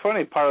 that's pretty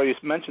funny, Pyro, you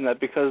mentioned that,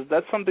 because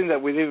that's something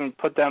that we didn't even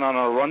put down on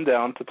our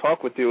rundown to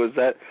talk with you, is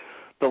that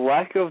the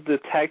lack of the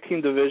tag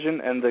team division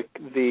and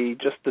the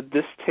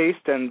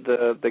distaste and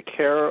the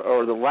care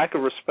or the lack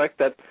of respect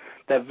that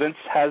Vince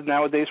has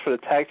nowadays for the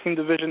tag team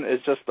division is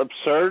just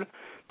absurd.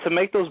 To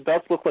make those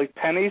belts look like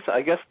pennies,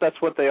 I guess that's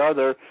what they are.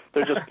 They're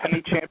just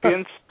penny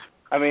champions.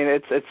 I mean,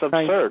 it's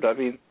absurd. I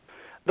mean,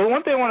 the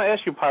one thing I want to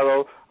ask you,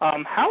 Pyro,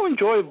 how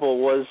enjoyable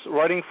was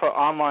writing for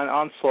Online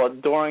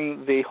Onslaught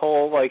during the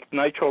whole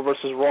Nitro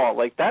versus Raw?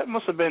 That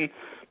must have been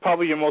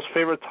probably your most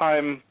favorite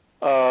time,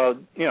 to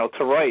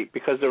write,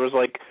 because there was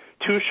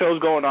 2 shows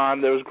going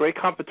on. There was great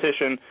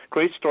competition,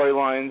 great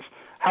storylines.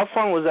 How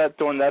fun was that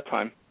during that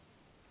time?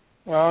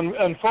 Well,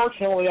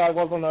 unfortunately, I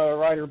wasn't a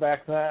writer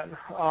back then.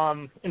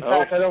 In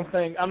fact,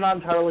 I'm not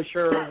entirely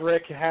sure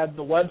Rick had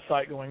the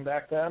website going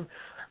back then.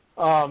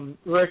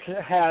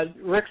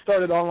 Rick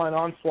started Online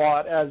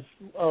Onslaught as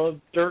a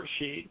dirt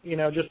sheet,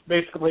 just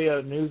basically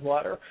a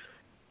newsletter.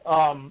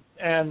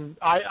 And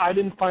I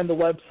didn't find the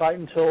website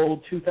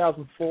until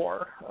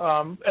 2004.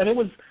 And it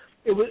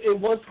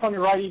was fun to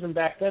write even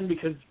back then,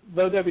 because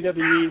though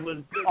WWE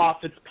was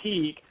off its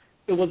peak,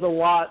 it was a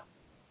lot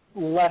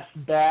less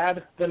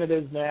bad than it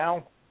is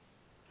now.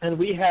 And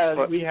we had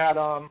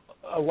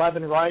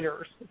 11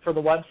 writers for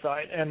the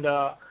website, and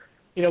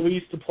we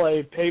used to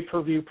play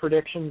pay-per-view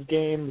predictions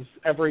games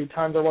every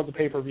time there was a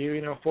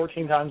pay-per-view.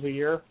 14 times a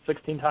year,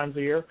 16 times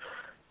a year,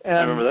 and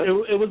I remember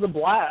that. It was a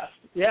blast.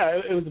 Yeah,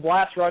 it was a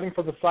blast writing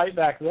for the site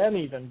back then,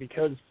 even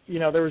because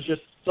there was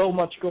just so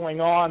much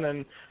going on,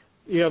 and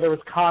there was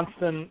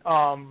constant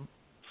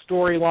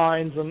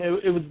storylines, and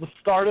it was the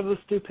start of the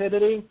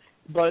stupidity.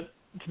 But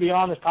to be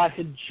honest, I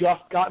had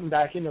just gotten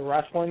back into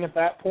wrestling at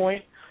that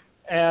point.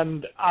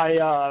 And I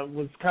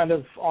was kind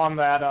of on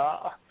that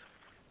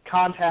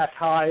contact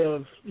high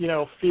of,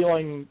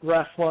 feeling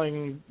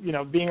wrestling,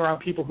 being around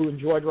people who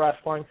enjoyed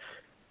wrestling.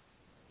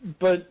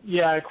 But,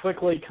 yeah, it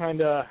quickly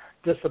kind of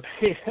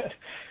dissipated.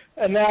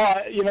 And now,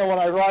 when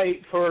I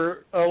write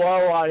for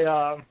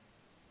OO,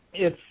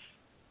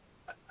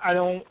 I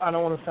don't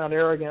want to sound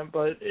arrogant,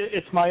 but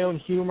it's my own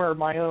humor,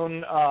 my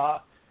own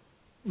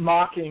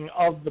mocking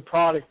of the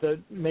product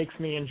that makes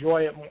me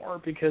enjoy it more,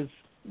 because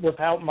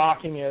without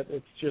mocking it,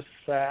 it's just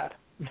sad.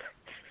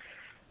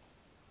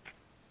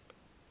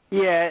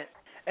 Yeah,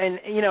 and,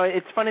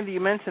 it's funny that you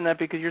mentioned that,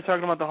 because you're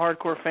talking about the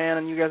hardcore fan,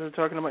 and you guys are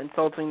talking about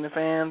insulting the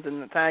fans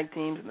and the tag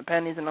teams and the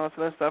pennies and all this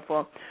other stuff.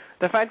 Well,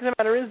 the fact of the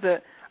matter is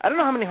that I don't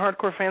know how many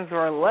hardcore fans there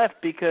are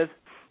left, because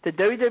the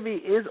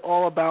WWE is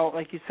all about,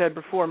 like you said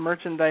before,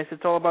 merchandise.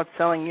 It's all about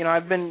selling.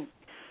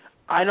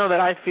 I know that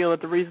I feel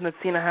that the reason that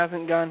Cena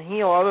hasn't gone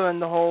heel, other than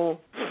the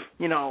whole,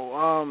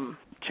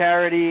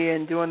 charity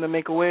and doing the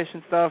Make-A-Wish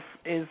and stuff,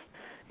 is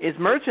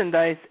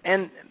merchandise.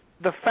 And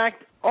the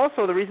fact,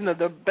 also, the reason that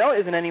the belt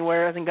hasn't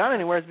gone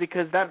anywhere is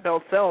because that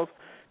belt sells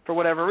for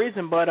whatever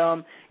reason. But,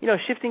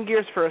 shifting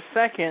gears for a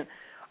second,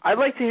 I'd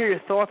like to hear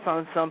your thoughts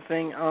on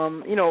something.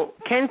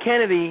 Ken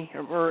Kennedy,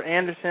 or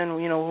Anderson,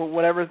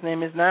 whatever his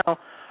name is now,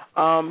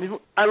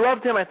 I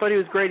loved him. I thought he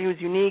was great. He was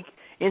unique,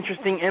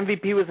 interesting.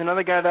 MVP was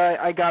another guy that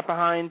I got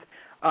behind.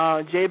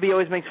 JB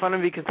always makes fun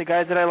of me because the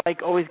guys that I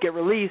like always get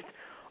released.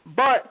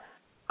 But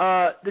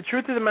the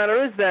truth of the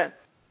matter is that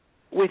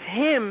with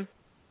him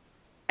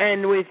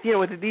and with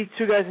these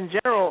two guys in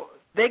general,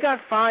 they got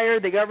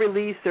fired, they got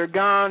released, they're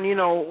gone.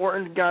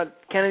 Orton got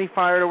Kennedy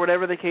fired or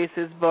whatever the case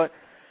is. But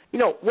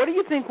what do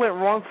you think went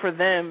wrong for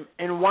them,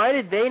 and why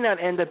did they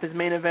not end up as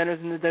main eventers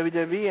in the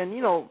WWE? And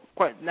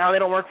now they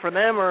don't work for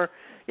them, or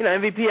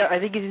MVP, I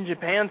think he's in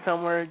Japan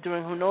somewhere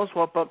doing who knows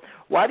what. But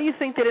why do you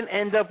think they didn't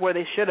end up where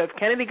they should have?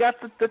 Kennedy got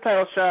the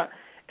title shot,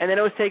 and then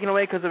it was taken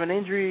away because of an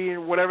injury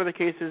or whatever the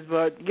case is.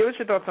 But give us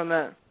your thoughts on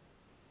that.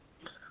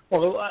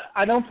 Well,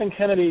 I don't think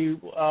Kennedy.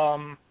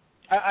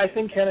 I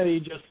think Kennedy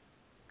just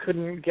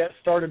couldn't get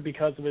started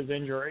because of his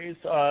injuries.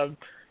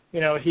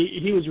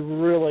 He was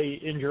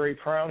really injury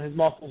prone. His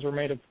muscles were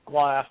made of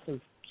glass, as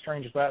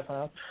strange as that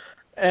sounds.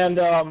 And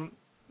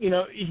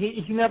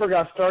he never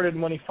got started.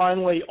 And when he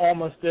finally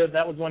almost did,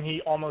 that was when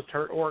he almost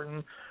hurt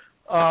Orton.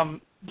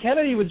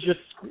 Kennedy was just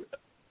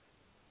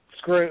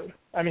screwed.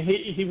 I mean,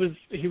 he was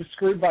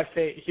screwed by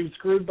fate. He was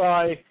screwed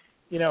by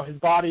his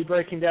body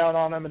breaking down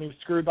on him, and he was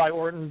screwed by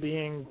Orton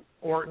being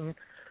Orton.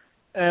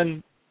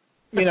 And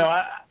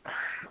I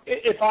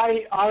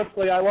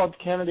loved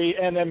Kennedy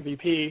and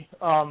MVP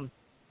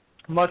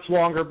much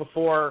longer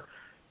before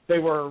they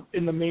were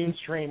in the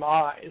mainstream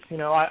eyes.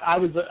 I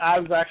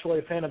was actually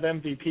a fan of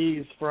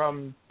MVP's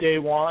from day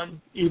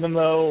one, even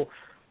though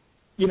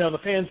the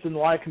fans didn't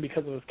like him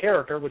because of his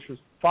character, which was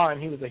fine.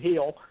 He was a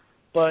heel,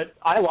 but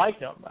I liked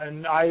him,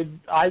 and I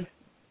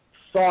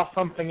saw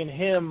something in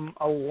him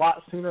a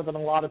lot sooner than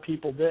a lot of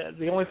people did.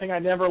 The only thing I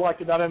never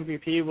liked about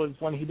MVP was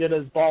when he did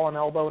his ball and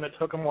elbow, and it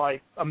took him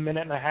like a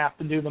minute and a half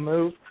to do the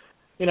move.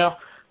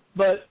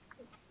 But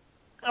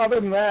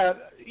other than that,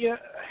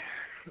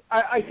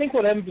 I think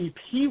what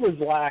MVP was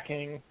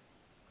lacking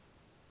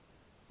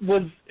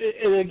was,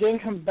 it again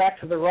comes back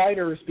to the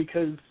writers,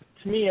 because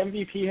to me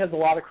MVP has a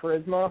lot of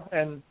charisma,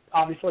 and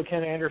obviously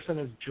Ken Anderson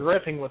is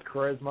dripping with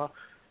charisma,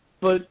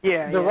 but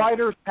the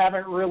writers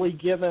haven't really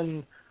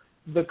given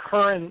the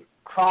current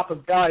crop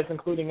of guys,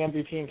 including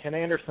MVP and Ken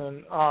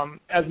Anderson,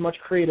 as much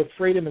creative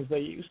freedom as they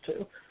used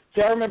to.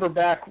 See, I remember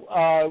back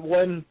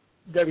when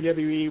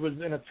WWE was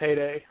in its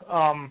heyday,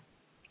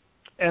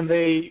 and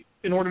they,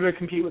 in order to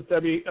compete with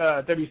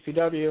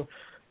WCW,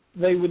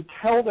 they would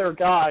tell their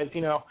guys,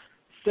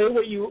 say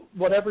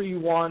whatever you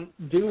want,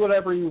 do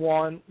whatever you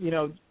want.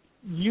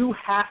 You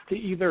have to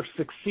either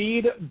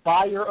succeed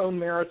by your own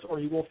merits or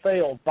you will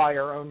fail by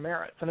your own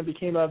merits. And it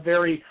became a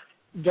very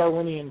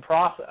Darwinian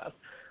process.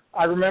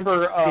 I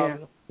remember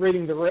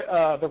reading the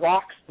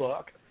Rock's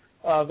book.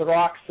 The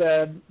Rock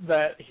said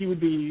that he would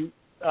be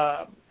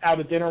out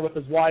at dinner with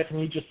his wife, and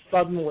he'd just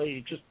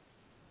suddenly, just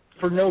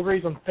for no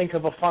reason, think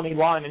of a funny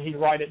line, and he'd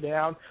write it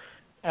down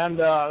and,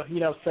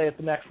 say it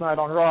the next night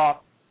on Raw.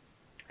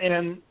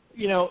 And,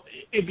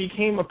 it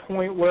became a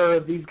point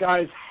where these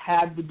guys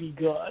had to be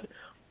good.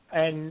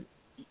 And,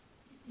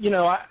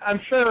 I'm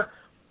sure,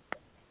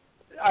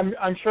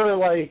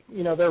 like,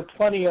 there are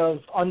plenty of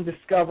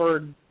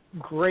undiscovered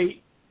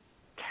great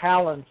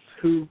talents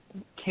who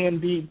can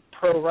be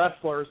pro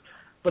wrestlers,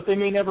 but they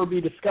may never be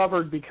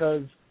discovered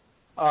because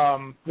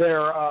Wow,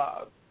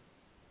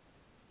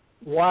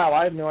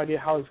 I have no idea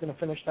how I was going to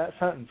finish that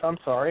sentence. I'm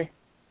sorry.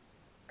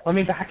 Let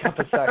me back up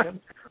a second.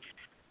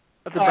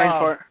 That's a brain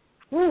fart.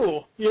 Ooh,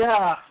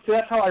 yeah. See,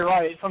 that's how I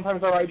write.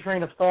 Sometimes I write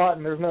train of thought,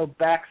 and there's no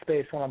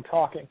backspace when I'm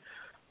talking.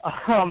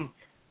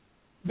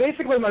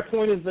 Basically, my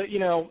point is that,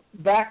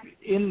 back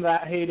in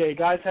that heyday,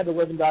 guys had to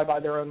live and die by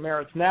their own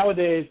merits.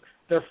 Nowadays,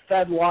 they're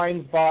fed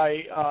lines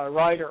by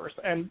writers,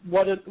 and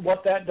what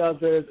that does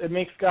is it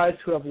makes guys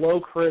who have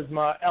low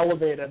charisma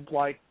elevated,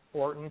 like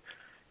Orton,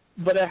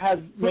 but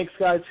it makes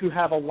guys who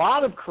have a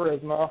lot of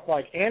charisma,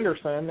 like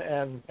Anderson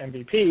and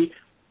MVP,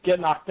 get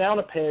knocked down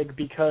a peg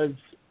because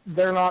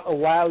they're not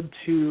allowed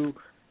to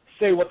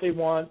say what they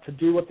want, to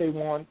do what they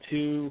want,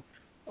 to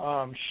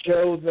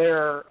show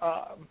their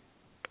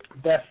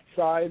best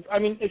sides. I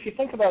mean, if you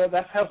think about it,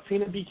 that's how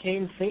Cena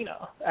became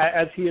Cena,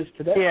 as he is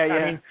today. Yeah.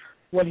 I mean,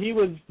 when he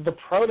was the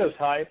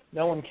prototype,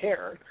 no one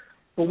cared.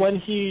 But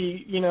when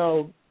he,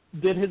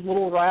 did his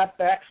little rap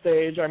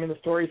backstage, I mean, the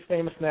story's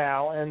famous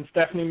now, and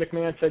Stephanie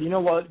McMahon said, you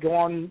know what, go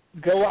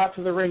out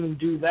to the ring and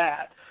do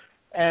that.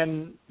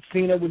 And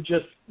Cena would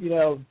just,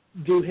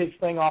 do his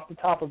thing off the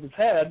top of his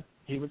head.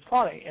 He was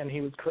funny, and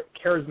he was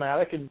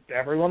charismatic, and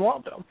everyone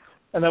loved him.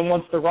 And then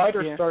once the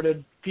writers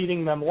started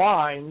feeding them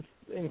lines,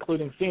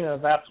 including Cena,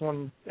 that's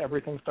when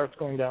everything starts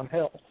going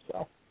downhill.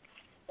 So.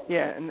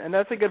 Yeah, and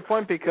that's a good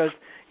point because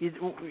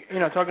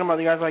talking about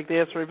the guys like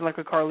this, or even like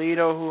a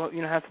Carlito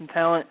who has some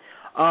talent.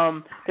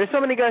 There's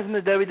so many guys in the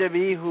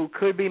WWE who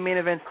could be main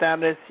event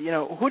status.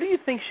 Who do you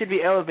think should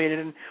be elevated,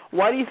 and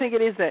why do you think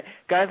it is that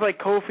guys like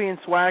Kofi and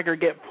Swagger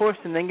get pushed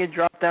and then get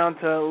dropped down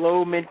to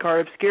low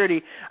mid-card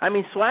obscurity? I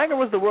mean, Swagger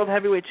was the world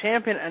heavyweight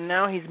champion, and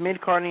now he's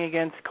mid-carding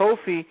against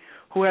Kofi,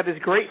 who had this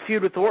great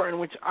feud with Orton,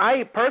 which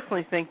I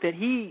personally think that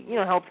he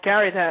helped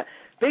carry that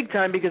big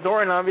time because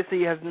Orton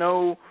obviously has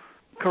no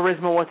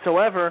charisma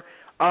whatsoever.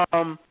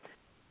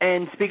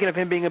 And speaking of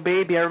him being a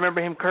baby, I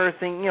remember him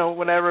cursing,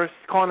 whatever,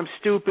 calling him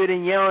stupid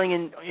and yelling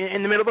in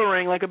the middle of the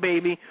ring like a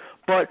baby.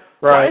 But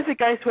why is it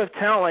guys who have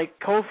talent like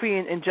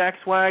Kofi and Jack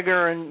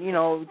Swagger and,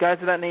 guys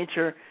of that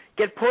nature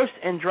get pushed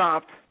and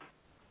dropped?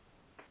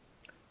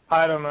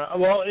 I don't know.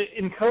 Well,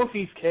 in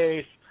Kofi's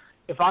case,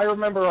 if I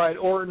remember right,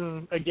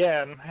 Orton,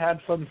 again, had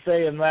some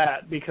say in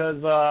that because,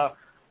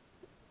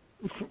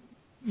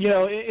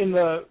 in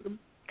the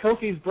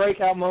Kofi's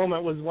breakout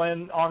moment was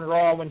on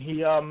Raw when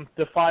he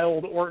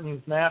defiled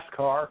Orton's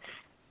NASCAR,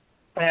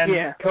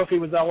 and Kofi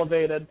was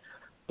elevated.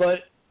 But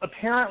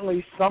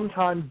apparently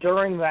sometime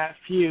during that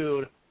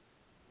feud,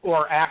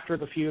 or after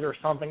the feud or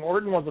something,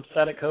 Orton was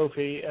upset at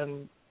Kofi,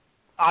 and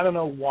I don't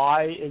know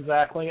why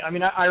exactly. I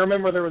mean, I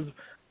remember there was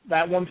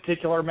that one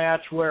particular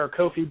match where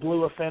Kofi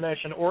blew a finish,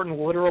 and Orton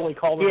literally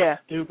called him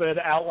stupid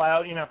out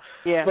loud,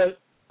 Yeah. But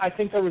I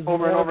think there was over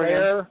more and over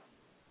there. Again.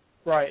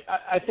 Right.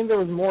 I think there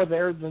was more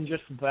there than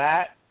just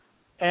that.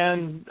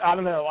 And I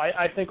don't know.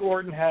 I think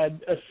Orton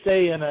had a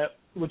say in it,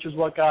 which is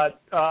what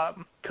got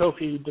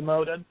Kofi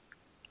demoted.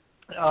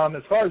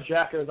 As far as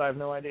Jack goes, I have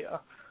no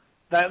idea.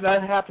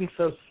 That happened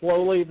so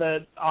slowly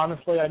that,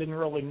 honestly, I didn't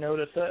really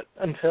notice it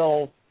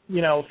until,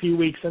 a few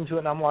weeks into it,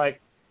 and I'm like,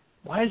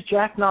 why is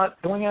Jack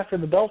not going after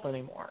the belt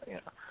anymore?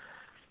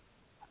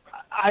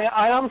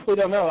 I honestly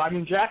don't know. I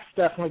mean, Jack's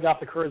definitely got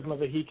the charisma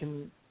that he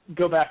can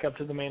go back up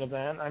to the main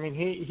event. I mean,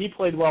 he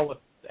played well with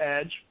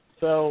Edge,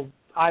 so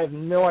I have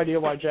no idea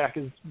why Jack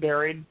is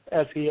buried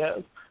as he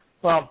is.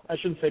 Well, I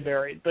shouldn't say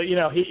buried, but,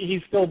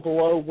 he's still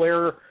below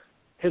where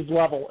his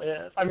level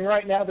is. I mean,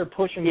 right now they're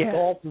pushing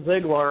Dolph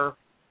Ziggler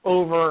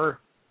over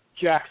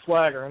Jack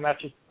Swagger, and that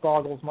just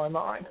boggles my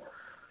mind.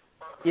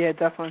 Yeah,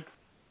 definitely.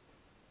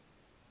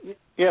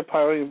 Yeah,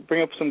 Pyro, you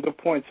bring up some good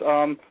points.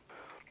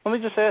 Let me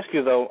just ask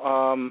you, though,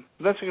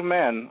 Vince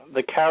McMahon,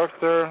 the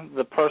character,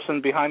 the person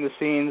behind the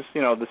scenes,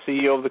 the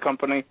CEO of the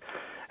company,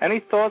 any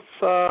thoughts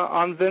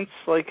on Vince,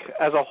 like,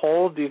 as a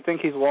whole? Do you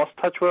think he's lost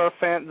touch with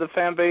the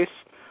fan base?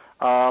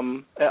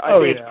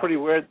 It's pretty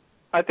weird.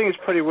 I think it's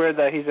pretty weird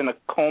that he's in a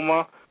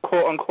coma,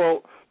 quote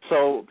unquote.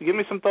 So, give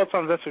me some thoughts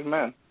on Vince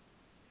McMahon.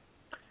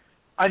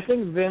 I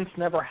think Vince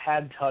never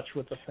had touch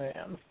with the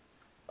fans.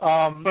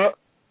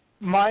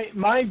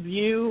 My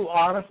view,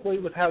 honestly,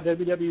 with how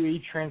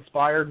WWE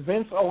transpired,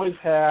 Vince always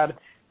had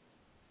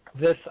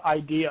this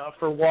idea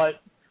for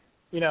what,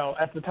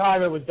 at the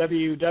time it was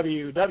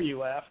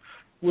WWF,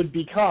 would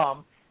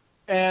become.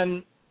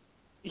 And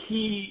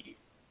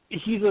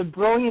he's a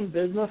brilliant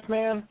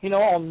businessman.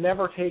 I'll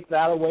never take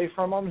that away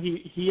from him.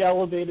 He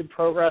elevated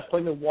pro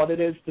wrestling to what it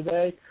is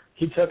today.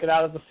 He took it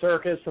out of the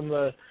circus and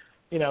the,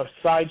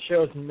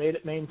 sideshows and made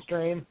it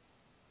mainstream.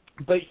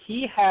 But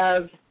he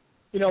has,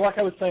 like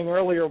I was saying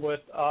earlier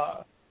with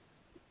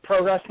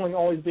pro wrestling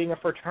always being a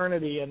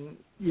fraternity and,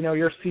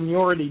 your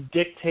seniority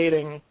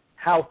dictating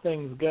how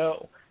things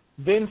go.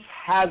 Vince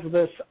has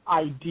this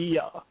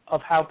idea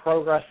of how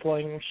pro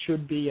wrestling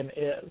should be and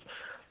is.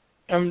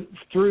 And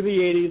through the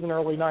 80s and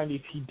early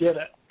 90s, he did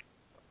it.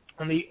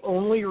 And the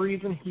only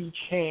reason he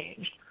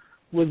changed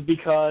was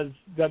because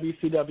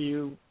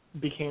WCW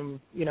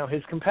became,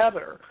 his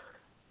competitor.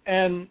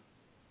 And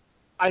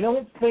I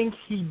don't think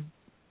he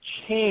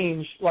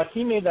changed. Like,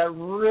 he made that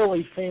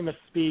really famous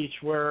speech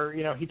where,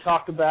 he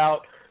talked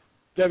about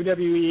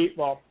WWE,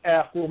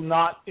 will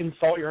not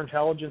insult your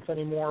intelligence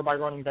anymore by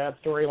running bad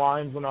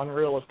storylines and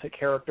unrealistic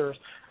characters.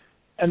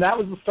 And that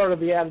was the start of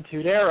the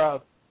Attitude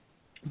Era.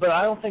 But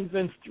I don't think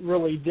Vince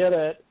really did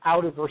it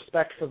out of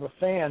respect for the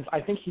fans. I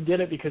think he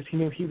did it because he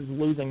knew he was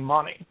losing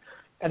money.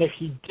 And if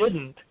he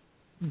didn't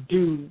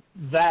do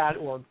that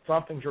or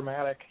something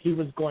dramatic, he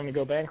was going to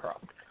go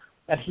bankrupt.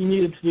 And he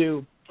needed to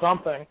do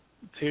something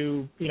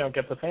to,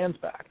 get the fans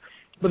back.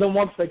 But then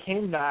once they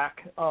came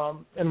back,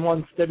 and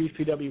once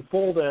WCW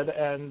folded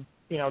and,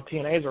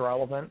 TNA's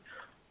irrelevant,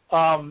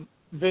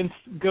 Vince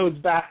goes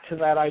back to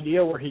that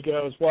idea where he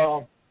goes,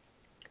 well,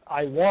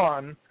 I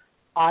won.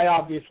 I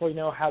obviously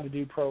know how to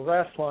do pro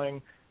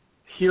wrestling.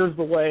 Here's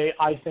the way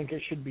I think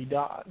it should be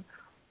done.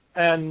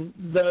 And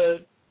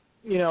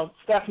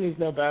Stephanie's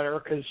no better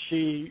because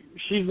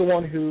she's the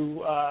one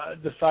who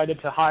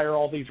decided to hire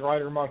all these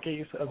writer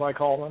monkeys, as I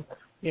call them.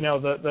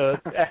 The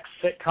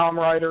ex-sitcom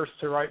writers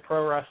to write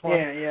pro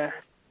wrestling. Yeah.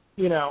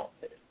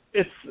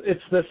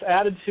 It's this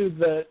attitude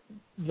that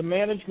the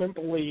management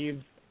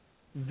believes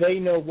they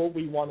know what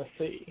we want to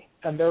see,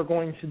 and they're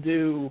going to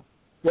do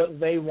what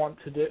they want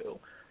to do.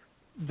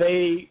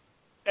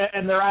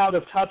 They're out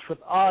of touch with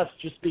us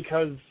just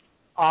because,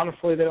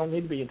 honestly, they don't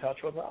need to be in touch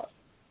with us.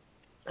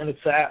 And it's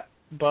sad.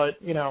 But,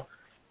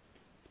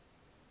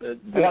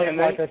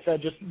 like I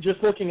said,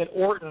 just looking at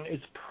Orton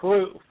is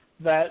proof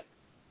that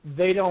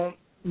they don't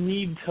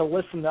need to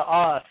listen to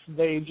us.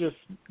 They just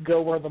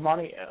go where the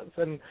money is.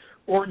 And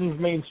Orton's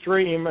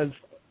mainstream, as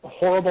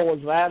horrible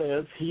as that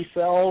is, he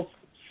sells,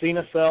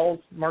 Cena sells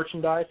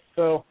merchandise,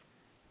 so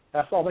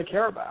that's all they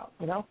care about,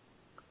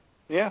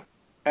 Yeah.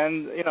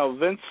 And,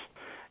 Vince,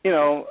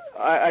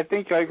 I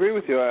think I agree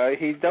with you.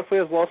 He definitely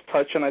has lost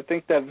touch, and I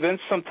think that Vince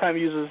sometimes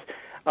uses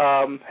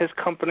his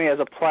company as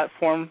a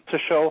platform to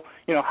show,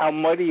 how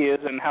mighty he is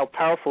and how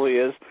powerful he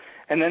is.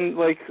 And then,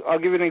 I'll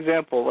give you an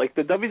example. Like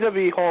the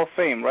WWE Hall of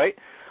Fame, right?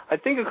 I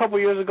think a couple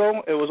years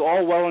ago it was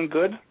all well and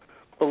good,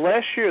 but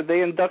last year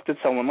they inducted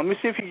someone. Let me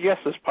see if you guess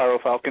this,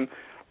 PyroFalkon.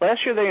 Last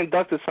year they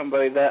inducted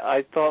somebody that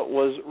I thought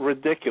was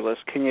ridiculous.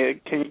 Can you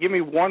give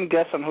me one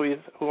guess on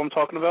who I'm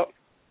talking about?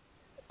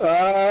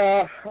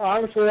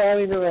 Honestly, I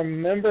don't even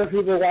remember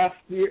who last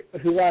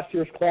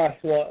year's class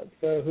was.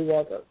 So who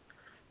was it?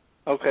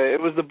 Okay, it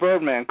was the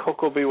Birdman,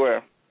 Coco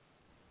Beware.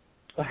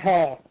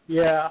 Oh,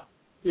 yeah.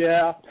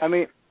 I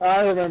mean, I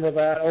remember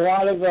that. A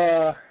lot of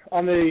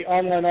on the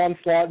online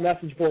Onslaught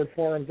message board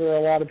forums, there were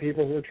a lot of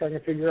people who were trying to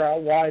figure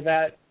out why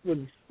that was,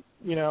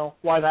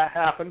 why that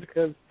happened,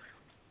 because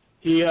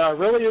he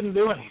really didn't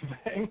do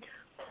anything.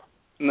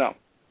 No,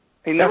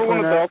 he never won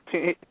a belt.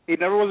 He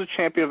never was a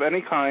champion of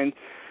any kind.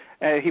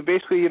 He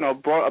basically,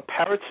 brought a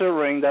parrot to the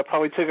ring that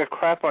probably took a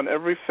crap on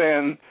every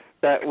fan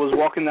that was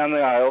walking down the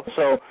aisle.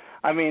 So,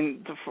 I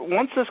mean,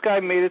 once this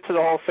guy made it to the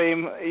Hall of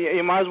Fame,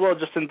 you might as well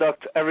just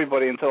induct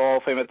everybody into the Hall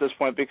of Fame at this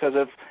point, because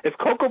if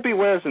Coco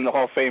Beware's in the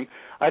Hall of Fame,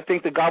 I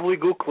think the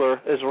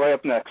Gobbledygookler is right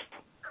up next.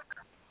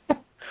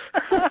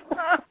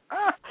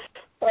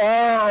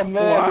 Oh, man,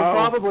 wow. You're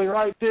probably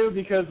right, too,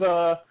 because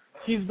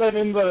he's been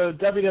in the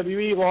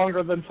WWE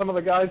longer than some of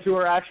the guys who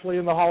are actually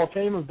in the Hall of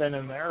Fame have been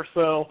in there,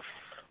 so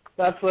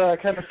that's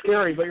kind of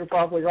scary, but you're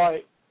probably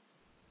right.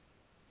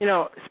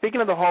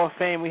 Speaking of the Hall of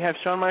Fame, we have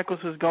Shawn Michaels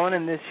who's going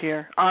in this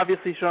year.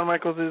 Obviously, Shawn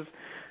Michaels is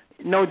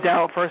no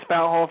doubt first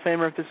ballot Hall of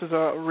Famer if this was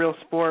a real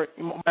sport.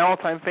 My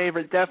all-time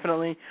favorite,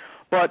 definitely.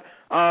 But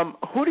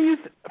who do you,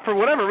 for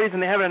whatever reason,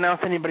 they haven't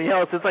announced anybody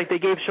else. It's like they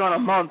gave Shawn a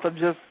month of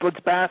just let's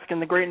bask in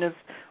the greatness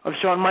of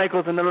Shawn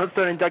Michaels and then let's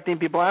start inducting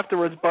people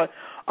afterwards. But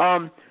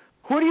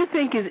who do you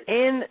think is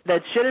in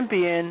that shouldn't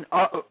be in,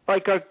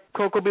 like a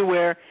Coco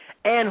Beware,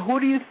 and who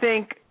do you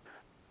think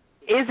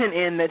isn't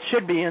in that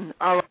should be in,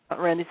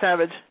 Randy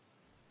Savage?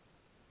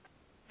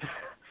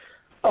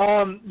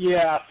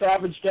 Yeah,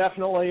 Savage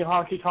definitely,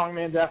 Honky Tonk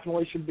Man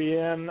definitely should be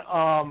in.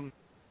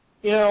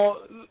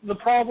 The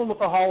problem with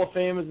the Hall of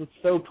Fame is it's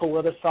so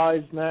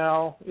politicized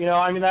now.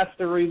 That's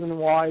the reason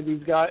why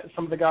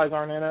some of the guys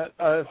aren't in it.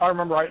 If I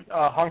remember right,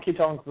 Honky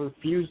Tonk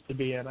refused to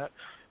be in it.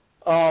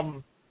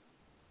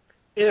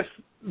 If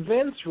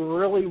Vince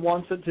really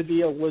wants it to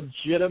be a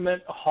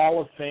legitimate Hall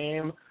of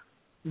Fame,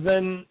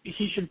 then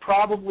he should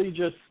probably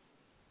just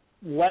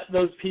let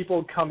those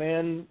people come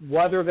in,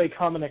 whether they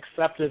come and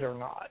accept it or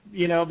not.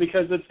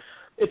 Because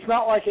it's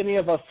not like any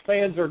of us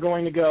fans are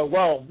going to go,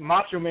 well,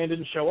 Macho Man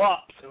didn't show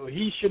up, so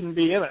he shouldn't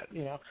be in it.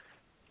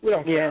 We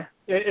don't care.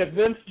 If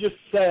Vince just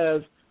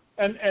says,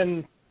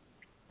 and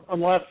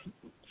unless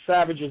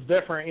Savage is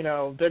different,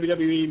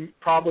 WWE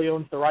probably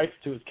owns the rights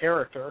to his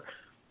character,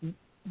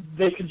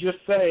 they could just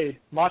say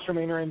Macho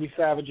Man Randy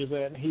Savage is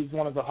in. He's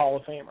one of the Hall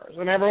of Famers,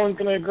 and everyone's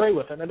going to agree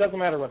with it. It doesn't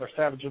matter whether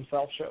Savage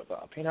himself shows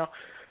up,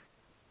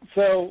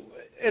 So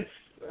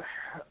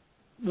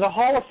the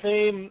Hall of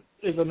Fame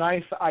is a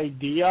nice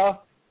idea,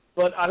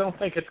 but I don't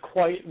think it's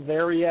quite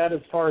there yet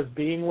as far as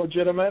being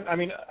legitimate.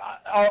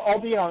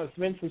 I'll be honest.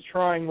 Vince is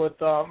trying with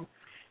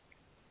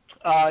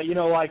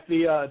like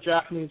the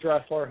Japanese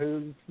wrestler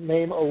whose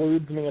name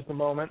eludes me at the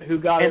moment, who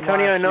got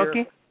Antonio in last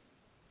year. Inoki?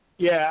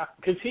 Yeah,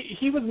 because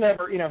he was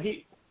never,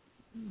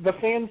 the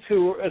fans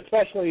who,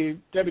 especially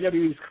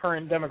WWE's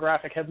current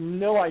demographic, have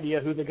no idea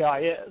who the guy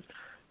is.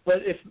 But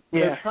if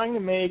they're trying to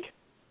make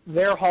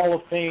their Hall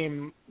of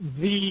Fame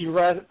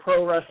the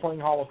Pro Wrestling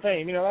Hall of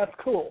Fame, that's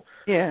cool.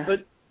 Yeah. But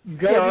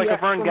go like the a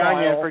Vern extra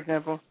Gagne, mile. for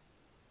example.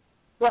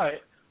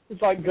 Right.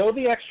 It's like, go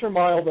the extra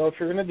mile, though, if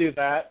you're going to do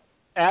that.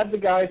 Add the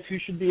guys who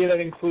should be in it,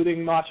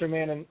 including Macho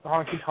Man and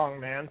Honky Tonk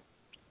Man.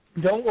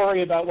 Don't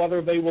worry about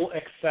whether they will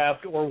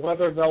accept or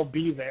whether they'll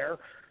be there.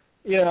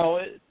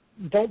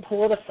 Don't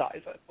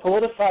politicize it.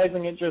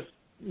 Politicizing it just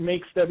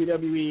makes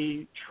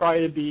WWE try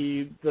to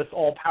be this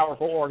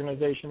all-powerful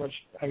organization, which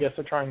I guess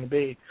they're trying to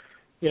be.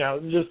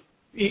 Just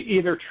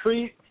either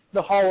treat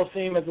the Hall of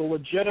Fame as a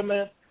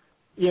legitimate,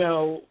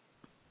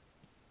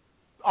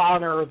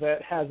 honor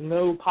that has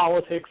no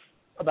politics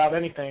about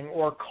anything,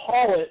 or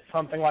call it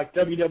something like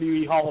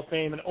WWE Hall of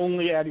Fame and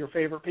only add your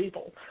favorite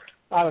people.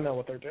 I don't know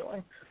what they're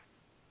doing.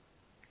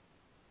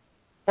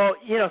 Well,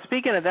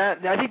 speaking of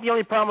that, I think the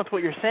only problem with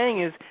what you're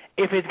saying is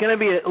if it's going to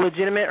be a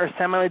legitimate or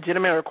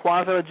semi-legitimate or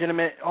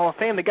quasi-legitimate Hall of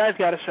Fame, the guy's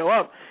got to show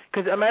up.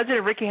 Because imagine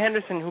if Ricky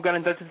Henderson, who got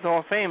inducted to the Hall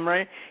of Fame,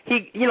 right?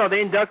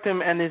 They induct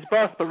him and his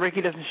bust, but Ricky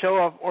doesn't show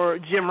up. Or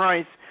Jim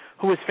Rice,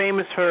 who was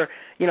famous for,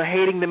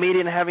 hating the media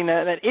and having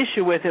that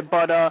issue with it.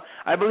 But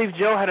I believe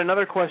Joe had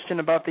another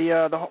question about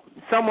the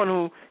someone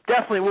who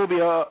definitely will be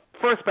a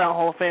first ballot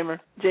Hall of Famer.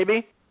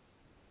 JB?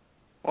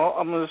 Well,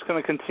 I'm just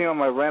going to continue on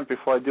my rant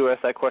before I do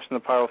ask that question to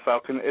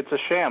PyroFalkon. It's a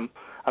sham.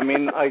 I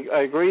mean,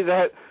 I agree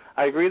that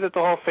the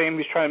Hall of Fame,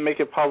 he's trying to make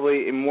it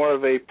probably more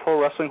of a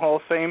pro wrestling Hall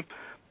of Fame.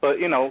 But,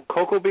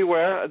 Coco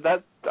Beware,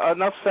 that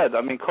enough said.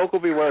 I mean, Coco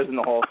Beware is in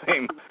the Hall of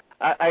Fame.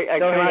 I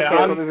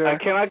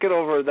cannot get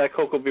over that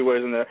Coco Beware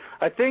is in there.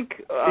 I think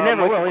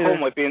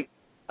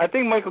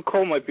Michael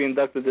Cole might be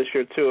inducted this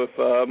year too, if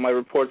my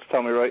reports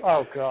tell me right.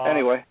 Oh God.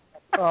 Anyway,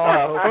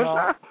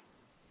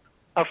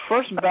 a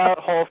first ballot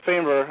Hall of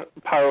Famer,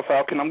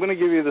 PyroFalkon. I'm going to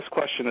give you this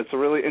question. It's a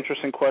really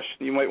interesting question.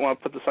 You might want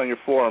to put this on your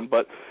forum,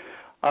 but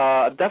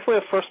definitely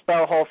a first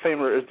ballot Hall of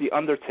Famer is The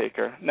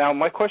Undertaker. Now,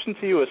 my question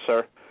to you is,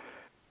 sir,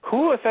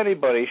 who, if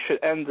anybody,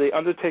 should end the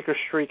Undertaker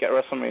streak at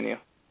WrestleMania?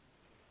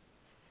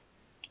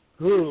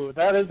 Ooh,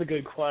 that is a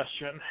good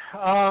question.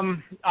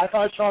 I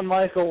thought Shawn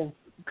Michaels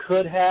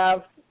could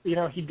have.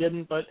 He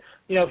didn't, but,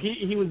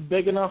 he was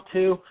big enough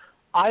to.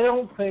 I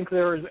don't think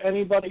there is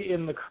anybody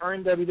in the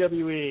current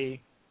WWE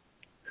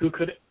who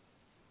could.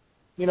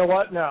 You know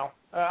what? No.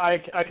 I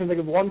can think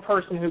of one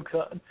person who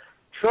could.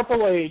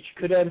 Triple H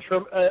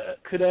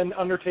could end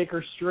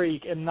Undertaker's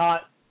streak and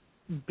not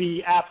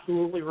be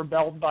absolutely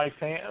rebelled by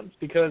fans,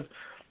 because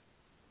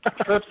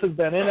Trips has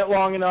been in it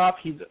long enough.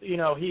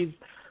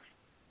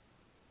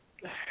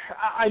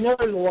 I know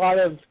there's a lot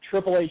of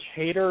Triple H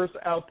haters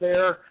out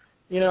there,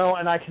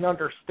 and I can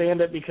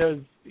understand it because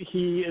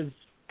he is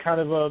kind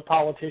of a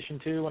politician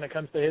too when it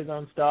comes to his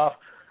own stuff.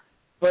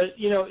 But,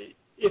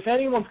 if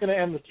anyone's going to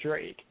end the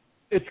streak,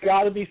 it's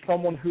got to be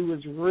someone who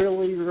is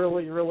really,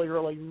 really, really,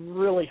 really,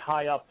 really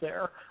high up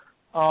there.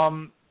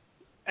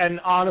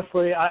 And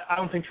honestly, I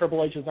don't think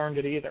Triple H has earned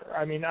it either.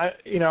 I mean,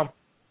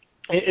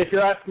 if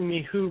you're asking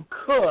me who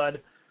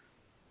could,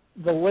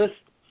 the list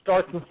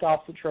starts and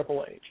stops at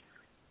Triple H.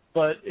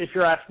 But if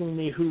you're asking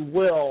me who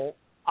will,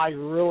 I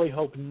really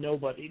hope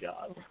nobody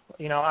does.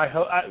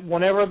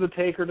 Whenever the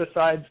Taker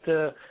decides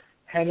to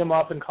hang him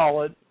up and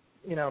call it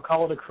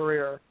a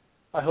career,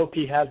 I hope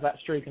he has that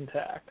streak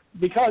intact.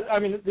 Because,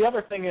 the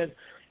other thing is,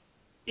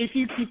 if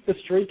you keep the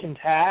streak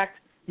intact,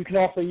 you can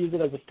also use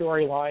it as a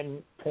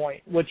storyline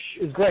point, which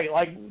is great.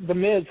 Like, The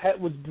Miz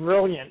was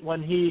brilliant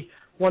when he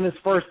won his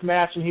first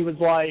match and he was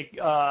like,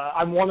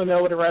 I'm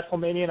 1-0 at a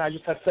WrestleMania and I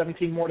just have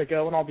 17 more to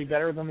go and I'll be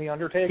better than The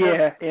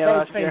Undertaker. Yeah, that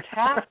was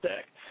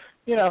fantastic.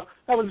 That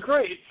was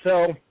great.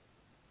 So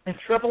if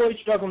Triple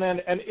H doesn't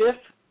end, and if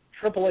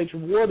Triple H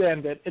would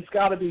end it, it's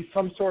got to be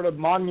some sort of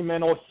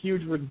monumental,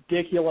 huge,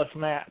 ridiculous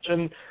match.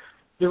 And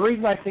the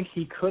reason I think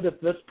he could at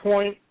this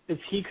point is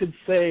he could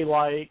say,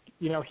 like,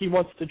 he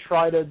wants to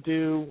try to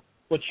do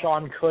what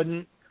Shawn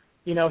couldn't.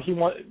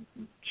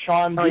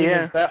 Shawn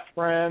being his best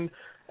friend.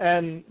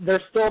 And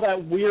there's still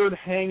that weird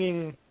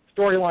hanging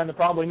storyline that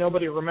probably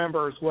nobody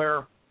remembers,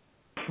 where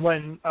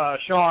when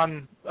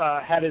Shawn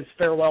had his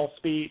farewell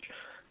speech,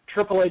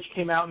 Triple H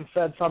came out and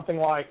said something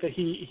like that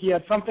he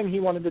had something he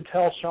wanted to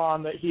tell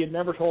Shawn that he had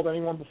never told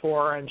anyone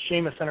before, and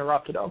Sheamus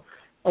interrupted him.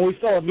 And we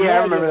still have no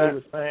idea what he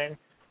was saying.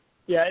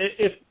 Yeah,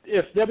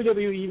 if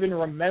WWE even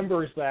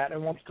remembers that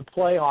and wants to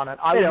play on it,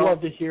 I would love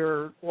to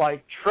hear,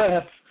 like,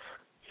 Trips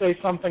say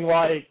something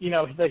like,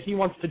 that he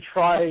wants to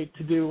try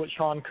to do what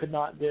Shawn could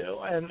not do.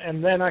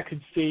 And then I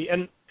could see,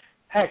 and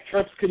heck,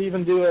 Trips could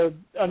even do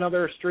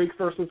another streak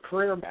versus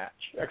career match,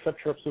 except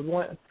Trips would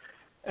win.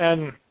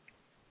 And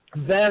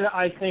then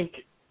I think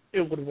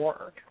it would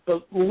work.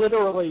 But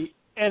literally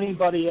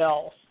anybody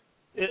else,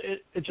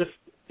 it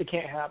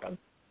can't happen.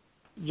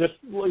 Just,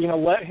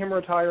 let him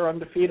retire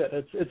undefeated.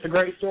 It's a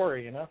great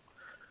story,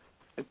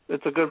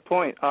 It's a good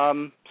point.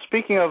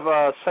 Speaking of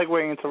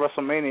segueing into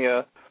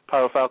WrestleMania,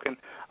 PyroFalkon,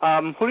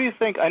 who do you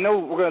think? I know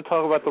we're going to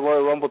talk about the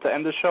Royal Rumble to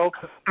end the show,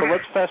 but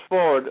let's fast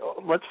forward.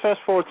 Let's fast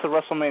forward to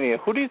WrestleMania.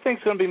 Who do you think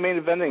is going to be main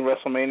eventing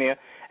WrestleMania?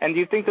 And do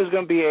you think there's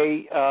going to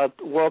be a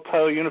world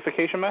title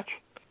unification match?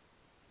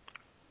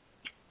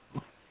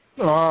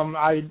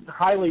 I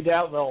highly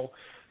doubt they'll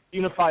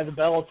unify the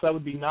belts. That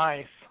would be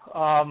nice.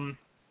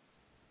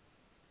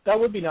 That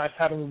would be nice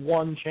having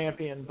one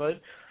champion,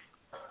 but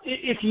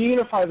if you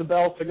unify the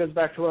belts, it goes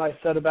back to what I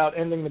said about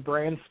ending the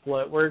brand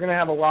split. We're going to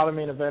have a lot of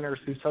main eventers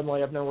who suddenly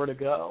have nowhere to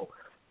go.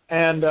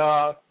 And,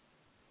 I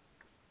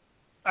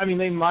mean,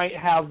 they might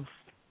have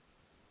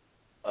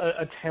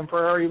a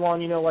temporary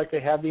one, you know, like they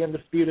had the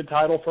undisputed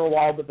title for a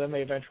while, but then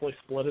they eventually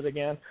split it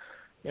again.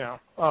 You know,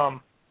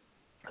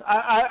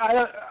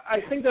 I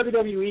think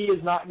WWE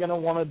is not going to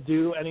want to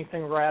do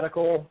anything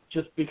radical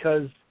just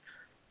because,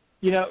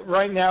 you know,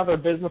 right now their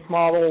business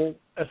model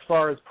as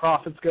far as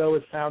profits go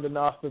is sound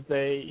enough that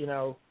they, you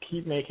know,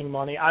 keep making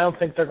money. I don't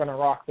think they're going to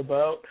rock the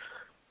boat.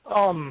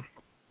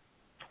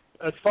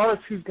 As far as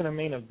who's going to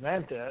main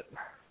event it,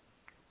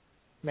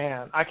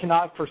 man, I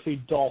cannot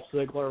foresee Dolph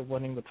Ziggler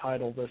winning the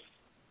title this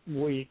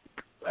week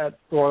at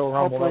Royal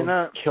Rumble. Hopefully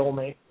that would kill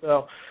me.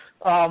 So,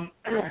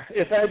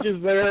 if Edge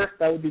is there,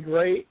 that would be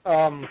great.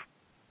 John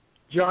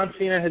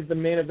Cena has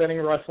been main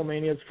eventing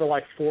WrestleManias for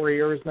like 4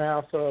 years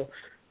now, so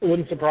it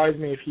wouldn't surprise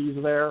me if he's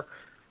there.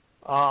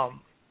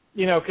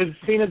 You know, because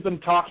Cena's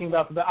been talking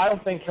about I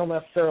don't think he'll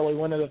necessarily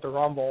win it at the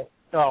Rumble.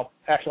 Oh,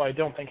 actually, I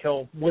don't think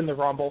he'll win the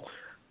Rumble.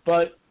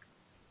 But,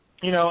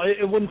 you know,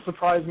 it wouldn't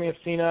surprise me if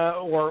Cena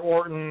or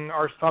Orton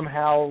are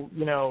somehow,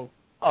 you know,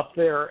 up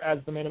there as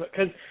the main event.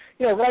 Because,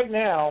 you know, right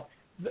now,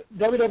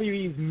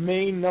 WWE's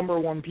main number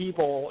one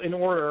people in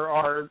order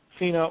are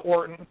Cena,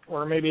 Orton,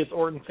 or maybe it's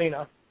Orton,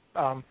 Cena.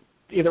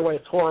 Either way,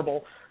 it's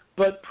horrible.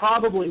 But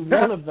probably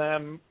one of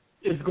them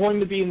is going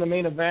to be in the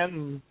main event,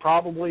 and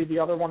probably the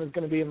other one is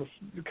going to be in the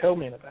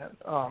co-main event,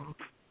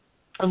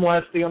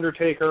 unless The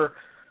Undertaker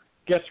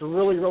gets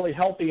really, really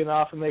healthy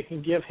enough and they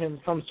can give him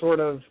some sort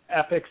of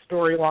epic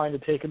storyline to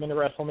take him into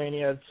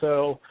WrestleMania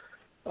so,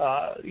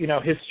 you know,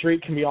 his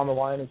streak can be on the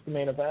line as the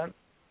main event.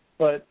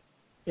 But,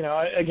 you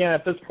know, again,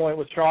 at this point,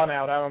 with drawn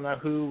out, I don't know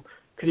who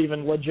could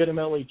even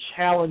legitimately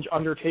challenge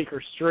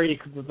Undertaker's streak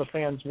that the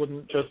fans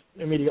wouldn't just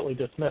immediately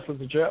dismiss as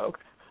a joke.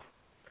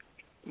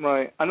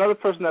 Right. Another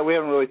person that we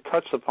haven't really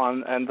touched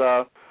upon, and,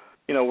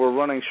 you know, we're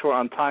running short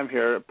on time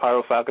here at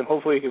PyroFalkon.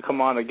 Hopefully he could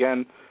come on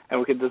again, and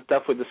we could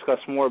definitely discuss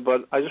more.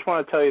 But I just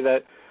want to tell you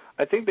that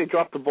I think they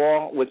dropped the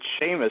ball with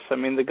Sheamus. I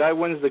mean, the guy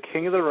wins the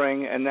King of the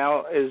Ring and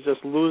now is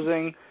just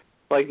losing,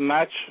 like,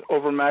 match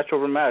over match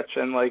over match.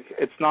 And, like,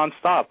 it's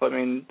nonstop. I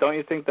mean, don't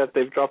you think that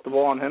they've dropped the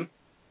ball on him?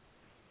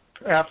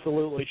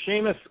 Absolutely.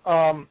 Sheamus,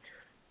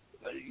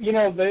 you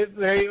know,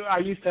 I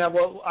used to have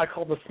what I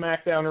call the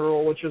SmackDown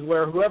rule, which is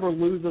where whoever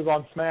loses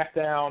on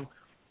SmackDown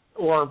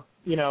or,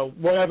 you know,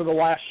 whatever the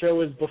last show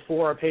is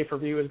before a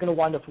pay-per-view is going to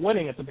wind up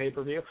winning at the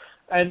pay-per-view.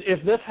 And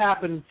if this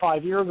happened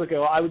 5 years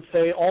ago, I would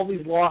say all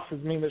these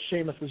losses mean that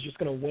Sheamus is just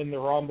going to win the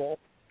Rumble.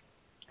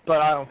 But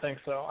I don't think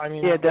so. I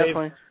mean, yeah,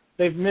 definitely.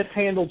 They've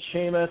mishandled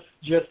Sheamus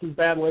just as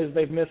badly as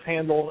they've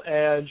mishandled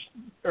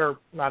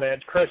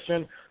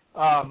Christian.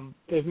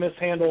 They've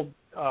mishandled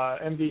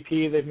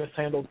MVP, they've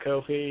mishandled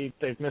Kofi,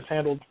 they've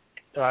mishandled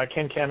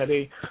Ken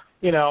Kennedy.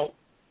 You know,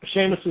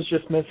 Sheamus was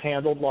just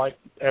mishandled like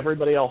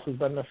everybody else has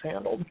been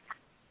mishandled.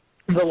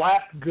 The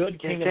last good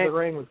King of the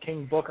Ring was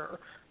King Booker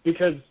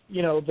because,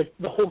 you know,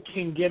 the whole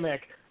King gimmick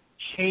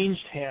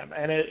changed him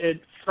and it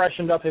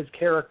freshened up his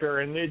character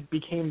and it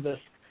became this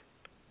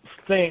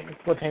thing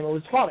with him. It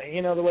was funny,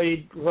 you know, the way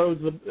he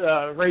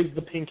raised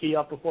the pinky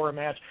up before a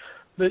match.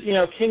 But, you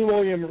know, King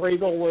William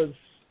Regal was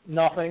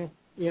nothing.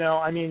 You know,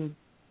 I mean,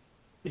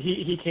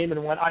 he came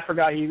and went. I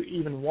forgot he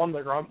even won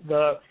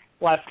the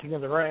last King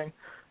of the Ring.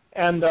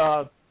 And,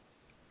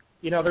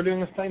 you know, they're doing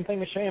the same thing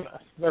to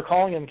Sheamus. They're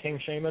calling him King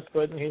Sheamus,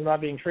 but he's not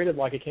being treated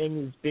like a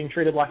king. He's being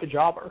treated like a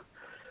jobber.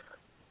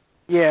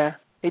 Yeah,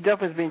 he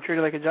definitely is being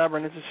treated like a jobber,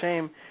 and it's a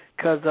shame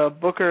because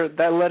Booker,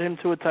 that led him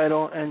to a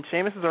title, and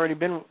Sheamus has already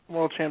been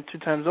world champ 2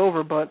 times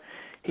over, but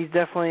he's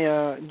definitely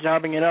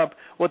jobbing it up.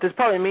 What this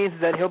probably means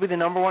is that he'll be the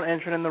number one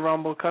entrant in the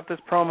Rumble, cut this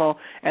promo,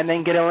 and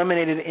then get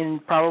eliminated in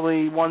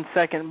probably 1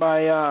 second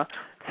by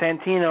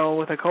Santino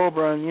with a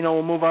Cobra, and, you know,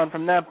 we'll move on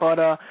from that. But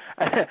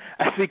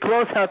as we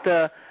close out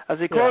the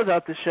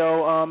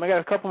show, I got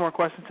a couple more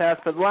questions to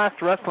ask, but last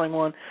wrestling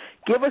one,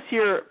 give us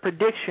your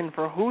prediction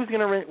for who's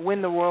going to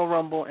win the Royal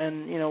Rumble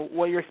and, you know,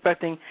 what you're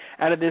expecting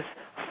out of this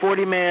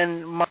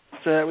 40-man monster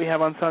that we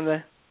have on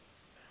Sunday.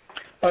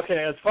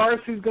 Okay, as far as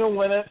who's going to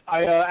win it,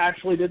 I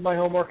actually did my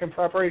homework in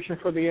preparation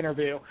for the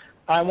interview.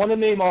 I want to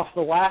name off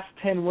the last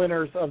 10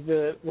 winners of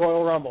the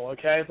Royal Rumble,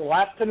 okay? The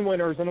last 10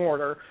 winners in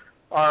order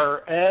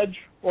are Edge,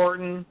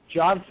 Orton,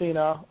 John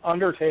Cena,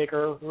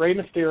 Undertaker, Rey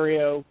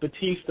Mysterio,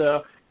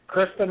 Batista,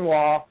 Chris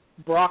Benoit,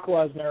 Brock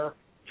Lesnar,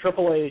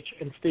 Triple H,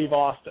 and Steve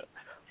Austin.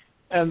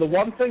 And the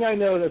one thing I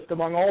noticed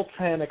among all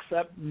 10,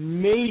 except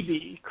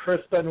maybe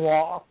Chris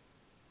Benoit,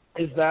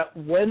 is that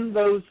when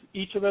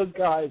each of those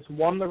guys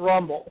won the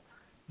Rumble,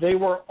 they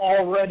were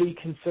already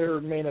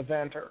considered main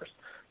eventers.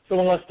 So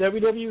unless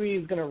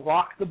WWE is going to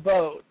rock the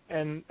boat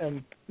and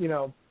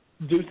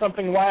do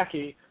something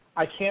wacky,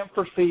 I can't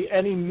foresee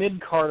any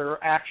mid-carder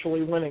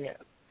actually winning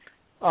it.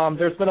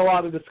 There's been a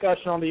lot of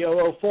discussion on the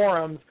OO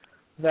forums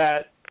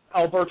that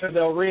Alberto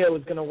Del Rio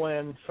is going to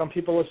win. Some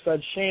people have said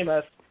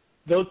Sheamus.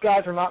 Those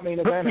guys are not main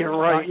eventers. You're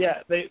right. Not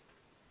yet.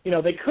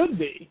 They could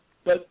be,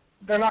 but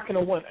they're not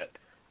going to win it.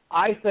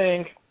 I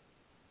think,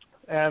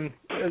 and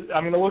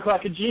I'm going to look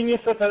like a genius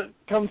if that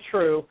comes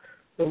true,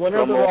 the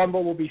winner of the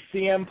Rumble will be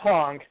CM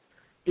Punk,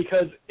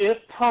 because if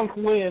Punk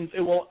wins,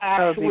 it will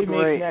actually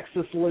make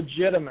Nexus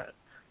legitimate.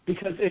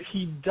 Because if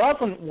he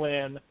doesn't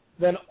win,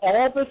 then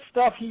all this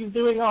stuff he's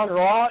doing on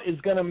Raw is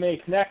going to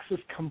make Nexus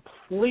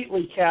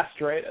completely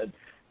castrated,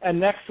 and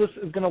Nexus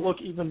is going to look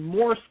even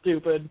more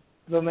stupid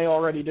than they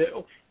already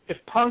do. If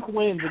Punk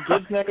wins, it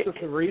gives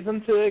Nexus a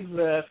reason to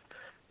exist.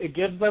 It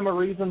gives them a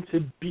reason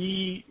to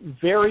be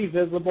very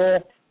visible,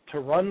 to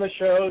run the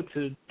show,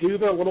 to do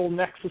their little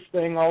Nexus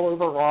thing all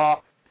over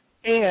Raw,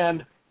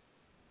 and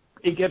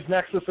it gives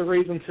Nexus a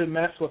reason to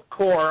mess with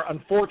Core.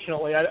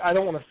 Unfortunately, I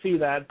don't want to see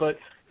that, but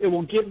it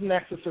will give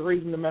Nexus a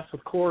reason to mess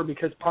with Core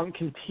because Punk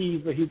can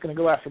tease that he's going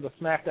to go after the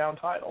SmackDown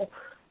title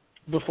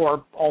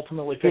before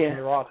ultimately picking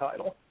the Raw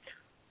title.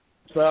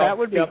 So that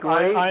would be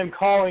great. I'm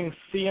calling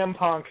CM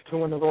Punk to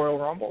win the Royal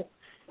Rumble.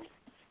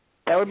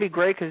 That would be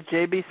great because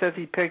JB says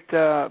he picked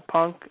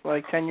Punk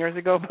like 10 years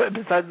ago, but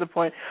besides the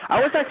point. I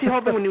was actually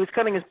hoping when he was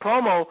cutting his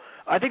promo,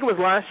 I think it was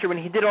last year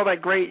when he did all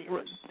that great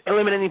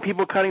eliminating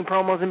people, cutting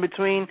promos in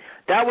between.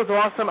 That was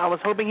awesome. I was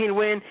hoping he'd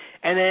win,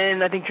 and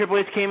then I think Triple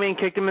H came in,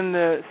 kicked him in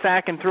the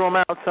sack, and threw him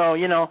out. So,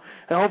 and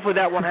hopefully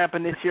that won't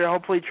happen this year.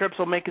 Hopefully Trips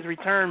will make his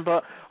return,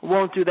 but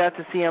won't do that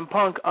to CM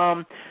Punk.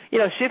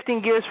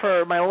 Shifting gears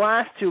for my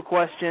last two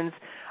questions,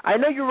 I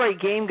know you write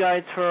game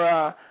guides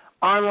for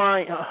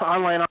online.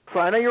 So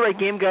I know you write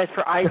game guides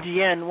for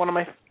IGN, one of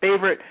my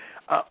favorite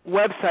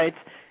websites.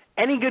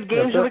 Any good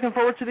games you're looking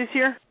forward to this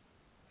year?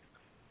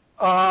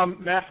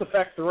 Mass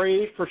Effect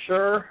 3 for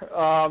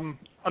sure.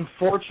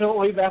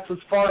 Unfortunately, that's as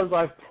far as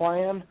I've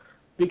planned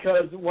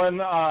because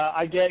when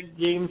I get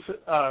games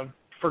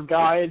for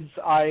guides,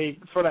 I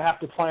sort of have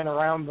to plan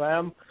around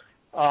them.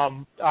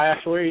 I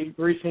actually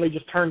recently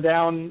just turned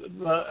down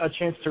a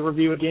chance to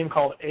review a game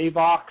called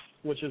Avox,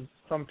 which is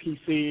some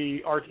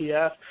PC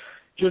RTS,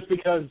 just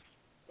because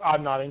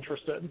I'm not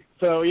interested.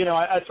 So,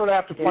 I sort of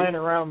have to plan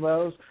around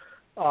those.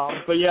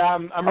 But yeah,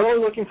 I'm really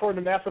looking forward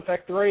to Mass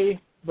Effect 3,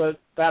 but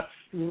that's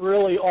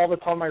really all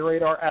that's on my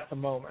radar at the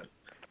moment.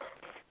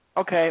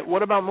 Okay,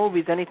 what about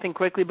movies? Anything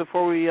quickly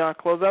before we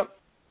close up?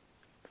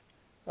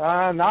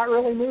 Not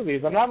really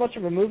movies. I'm not much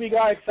of a movie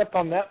guy except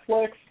on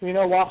Netflix,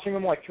 watching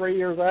them like 3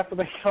 years after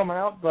they come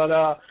out. But,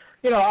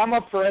 I'm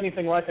up for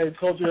anything like I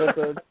told you at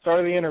the start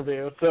of the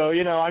interview. So,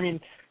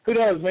 who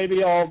knows?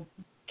 Maybe I'll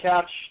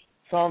catch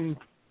some,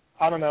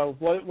 I don't know,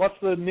 what's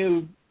the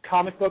new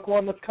comic book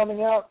one that's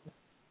coming out?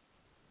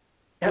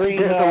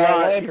 Green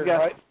Lantern,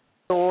 right?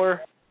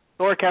 Thor,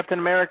 Captain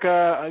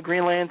America,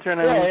 Green Lantern,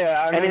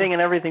 anything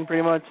and everything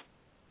pretty much.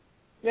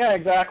 Yeah,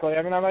 exactly.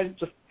 I might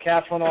just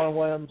catch one on a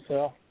whim,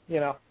 so,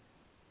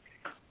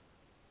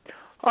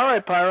 All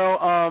right, Pyro.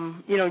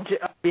 On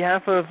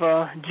behalf of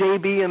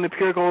JB and the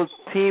Pure Gold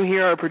team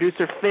here, our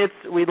producer Fitz,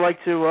 we'd like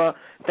to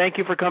thank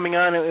you for coming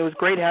on. It was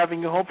great having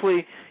you.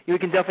 Hopefully, we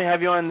can definitely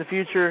have you on in the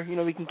future.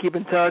 We can keep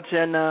in touch,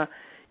 and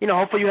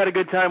hopefully you had a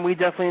good time. We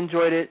definitely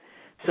enjoyed it.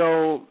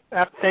 So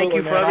absolutely, thank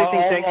you for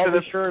everything.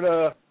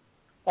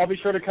 I'll be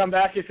sure to come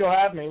back if you'll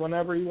have me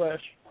whenever you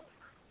wish.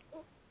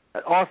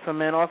 Awesome,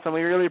 man. Awesome.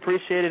 We really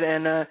appreciate it.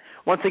 And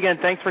once again,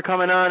 thanks for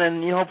coming on.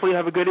 And hopefully you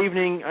have a good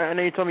evening. I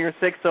know you told me you're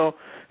sick, so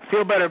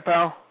feel better,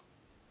 pal.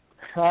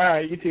 All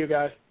right. You too,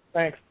 guys.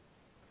 Thanks.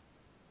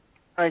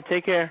 All right.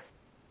 Take care.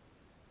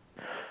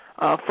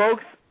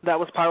 Folks, that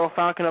was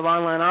PyroFalkon of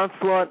Online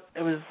Onslaught.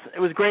 It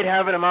was great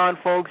having him on,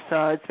 folks.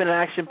 It's been an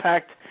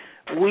action-packed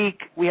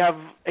week. We have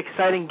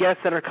exciting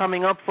guests that are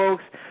coming up,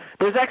 folks.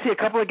 There's actually a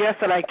couple of guests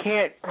that I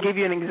can't give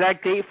you an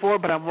exact date for,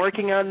 but I'm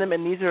working on them,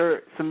 and these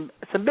are some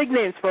big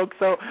names, folks,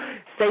 so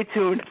stay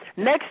tuned.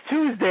 Next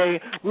Tuesday,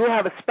 we will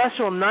have a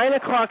special 9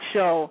 o'clock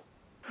show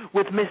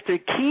with Mr.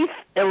 Keith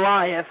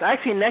Elias.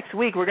 Actually, next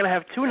week, we're going to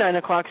have 2 9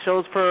 o'clock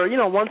shows for,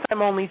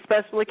 one-time only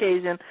special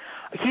occasion.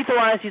 Keith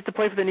Elias used to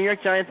play for the New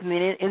York Giants and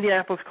the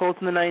Indianapolis Colts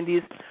in the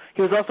 90s.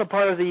 He was also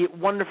part of the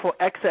wonderful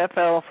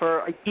XFL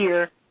for a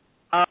year,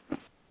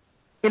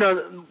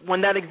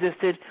 when that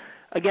existed.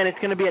 Again, it's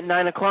going to be at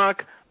 9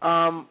 o'clock.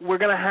 We're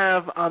going to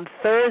have on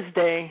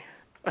Thursday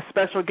a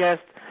special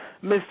guest,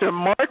 Mr.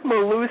 Mark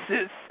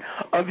Malusis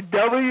of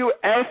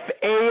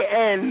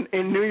WFAN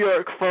in New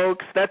York,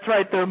 folks. That's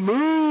right, the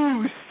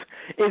Moose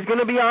is going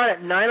to be on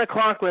at 9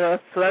 o'clock with us,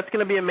 so that's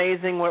going to be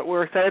amazing.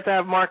 We're excited to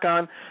have Mark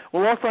on.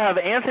 We'll also have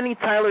Anthony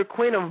Tyler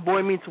Quinn of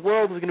Boy Meets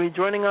World who's going to be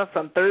joining us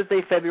on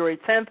Thursday, February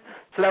 10th,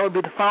 so that would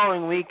be the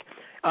following week.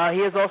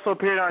 He has also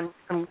appeared on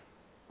some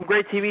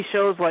great TV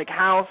shows like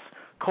House,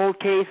 Cold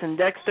Case, and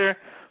Dexter.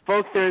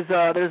 Folks,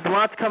 there's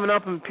lots coming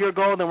up in Pure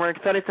Gold, and we're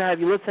excited to have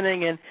you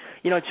listening and,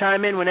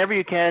 chime in whenever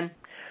you can.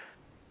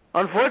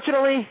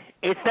 Unfortunately,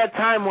 it's that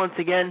time once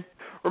again.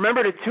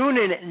 Remember to tune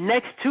in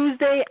next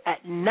Tuesday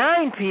at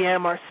 9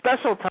 p.m., our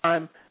special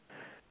time.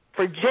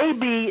 For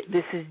JB,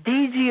 this is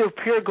DG of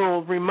Pure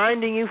Gold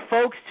reminding you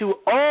folks to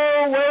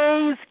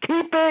always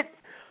keep it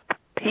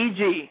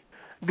PG.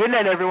 Good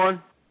night,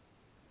 everyone.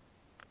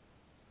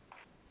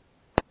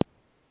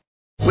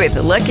 With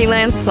the Lucky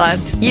Land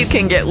Slots, you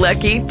can get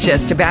lucky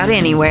just about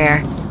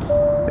anywhere.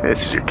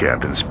 This is your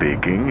captain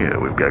speaking.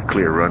 We've got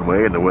clear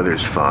runway and the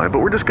weather's fine, but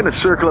we're just going to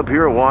circle up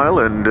here a while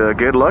and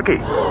get lucky.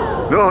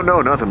 No,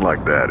 nothing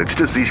like that. It's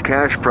just these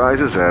cash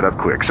prizes add up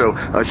quick. So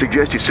I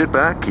suggest you sit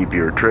back, keep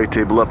your tray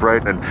table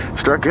upright, and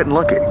start getting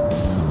lucky.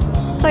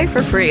 Play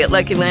for free at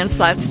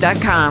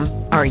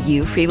LuckyLandSlots.com. Are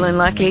you feeling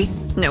lucky?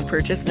 No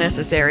purchase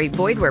necessary.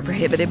 Void where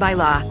prohibited by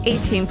law.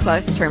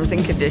 18+ terms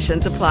and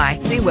conditions apply.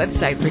 See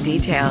website for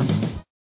details.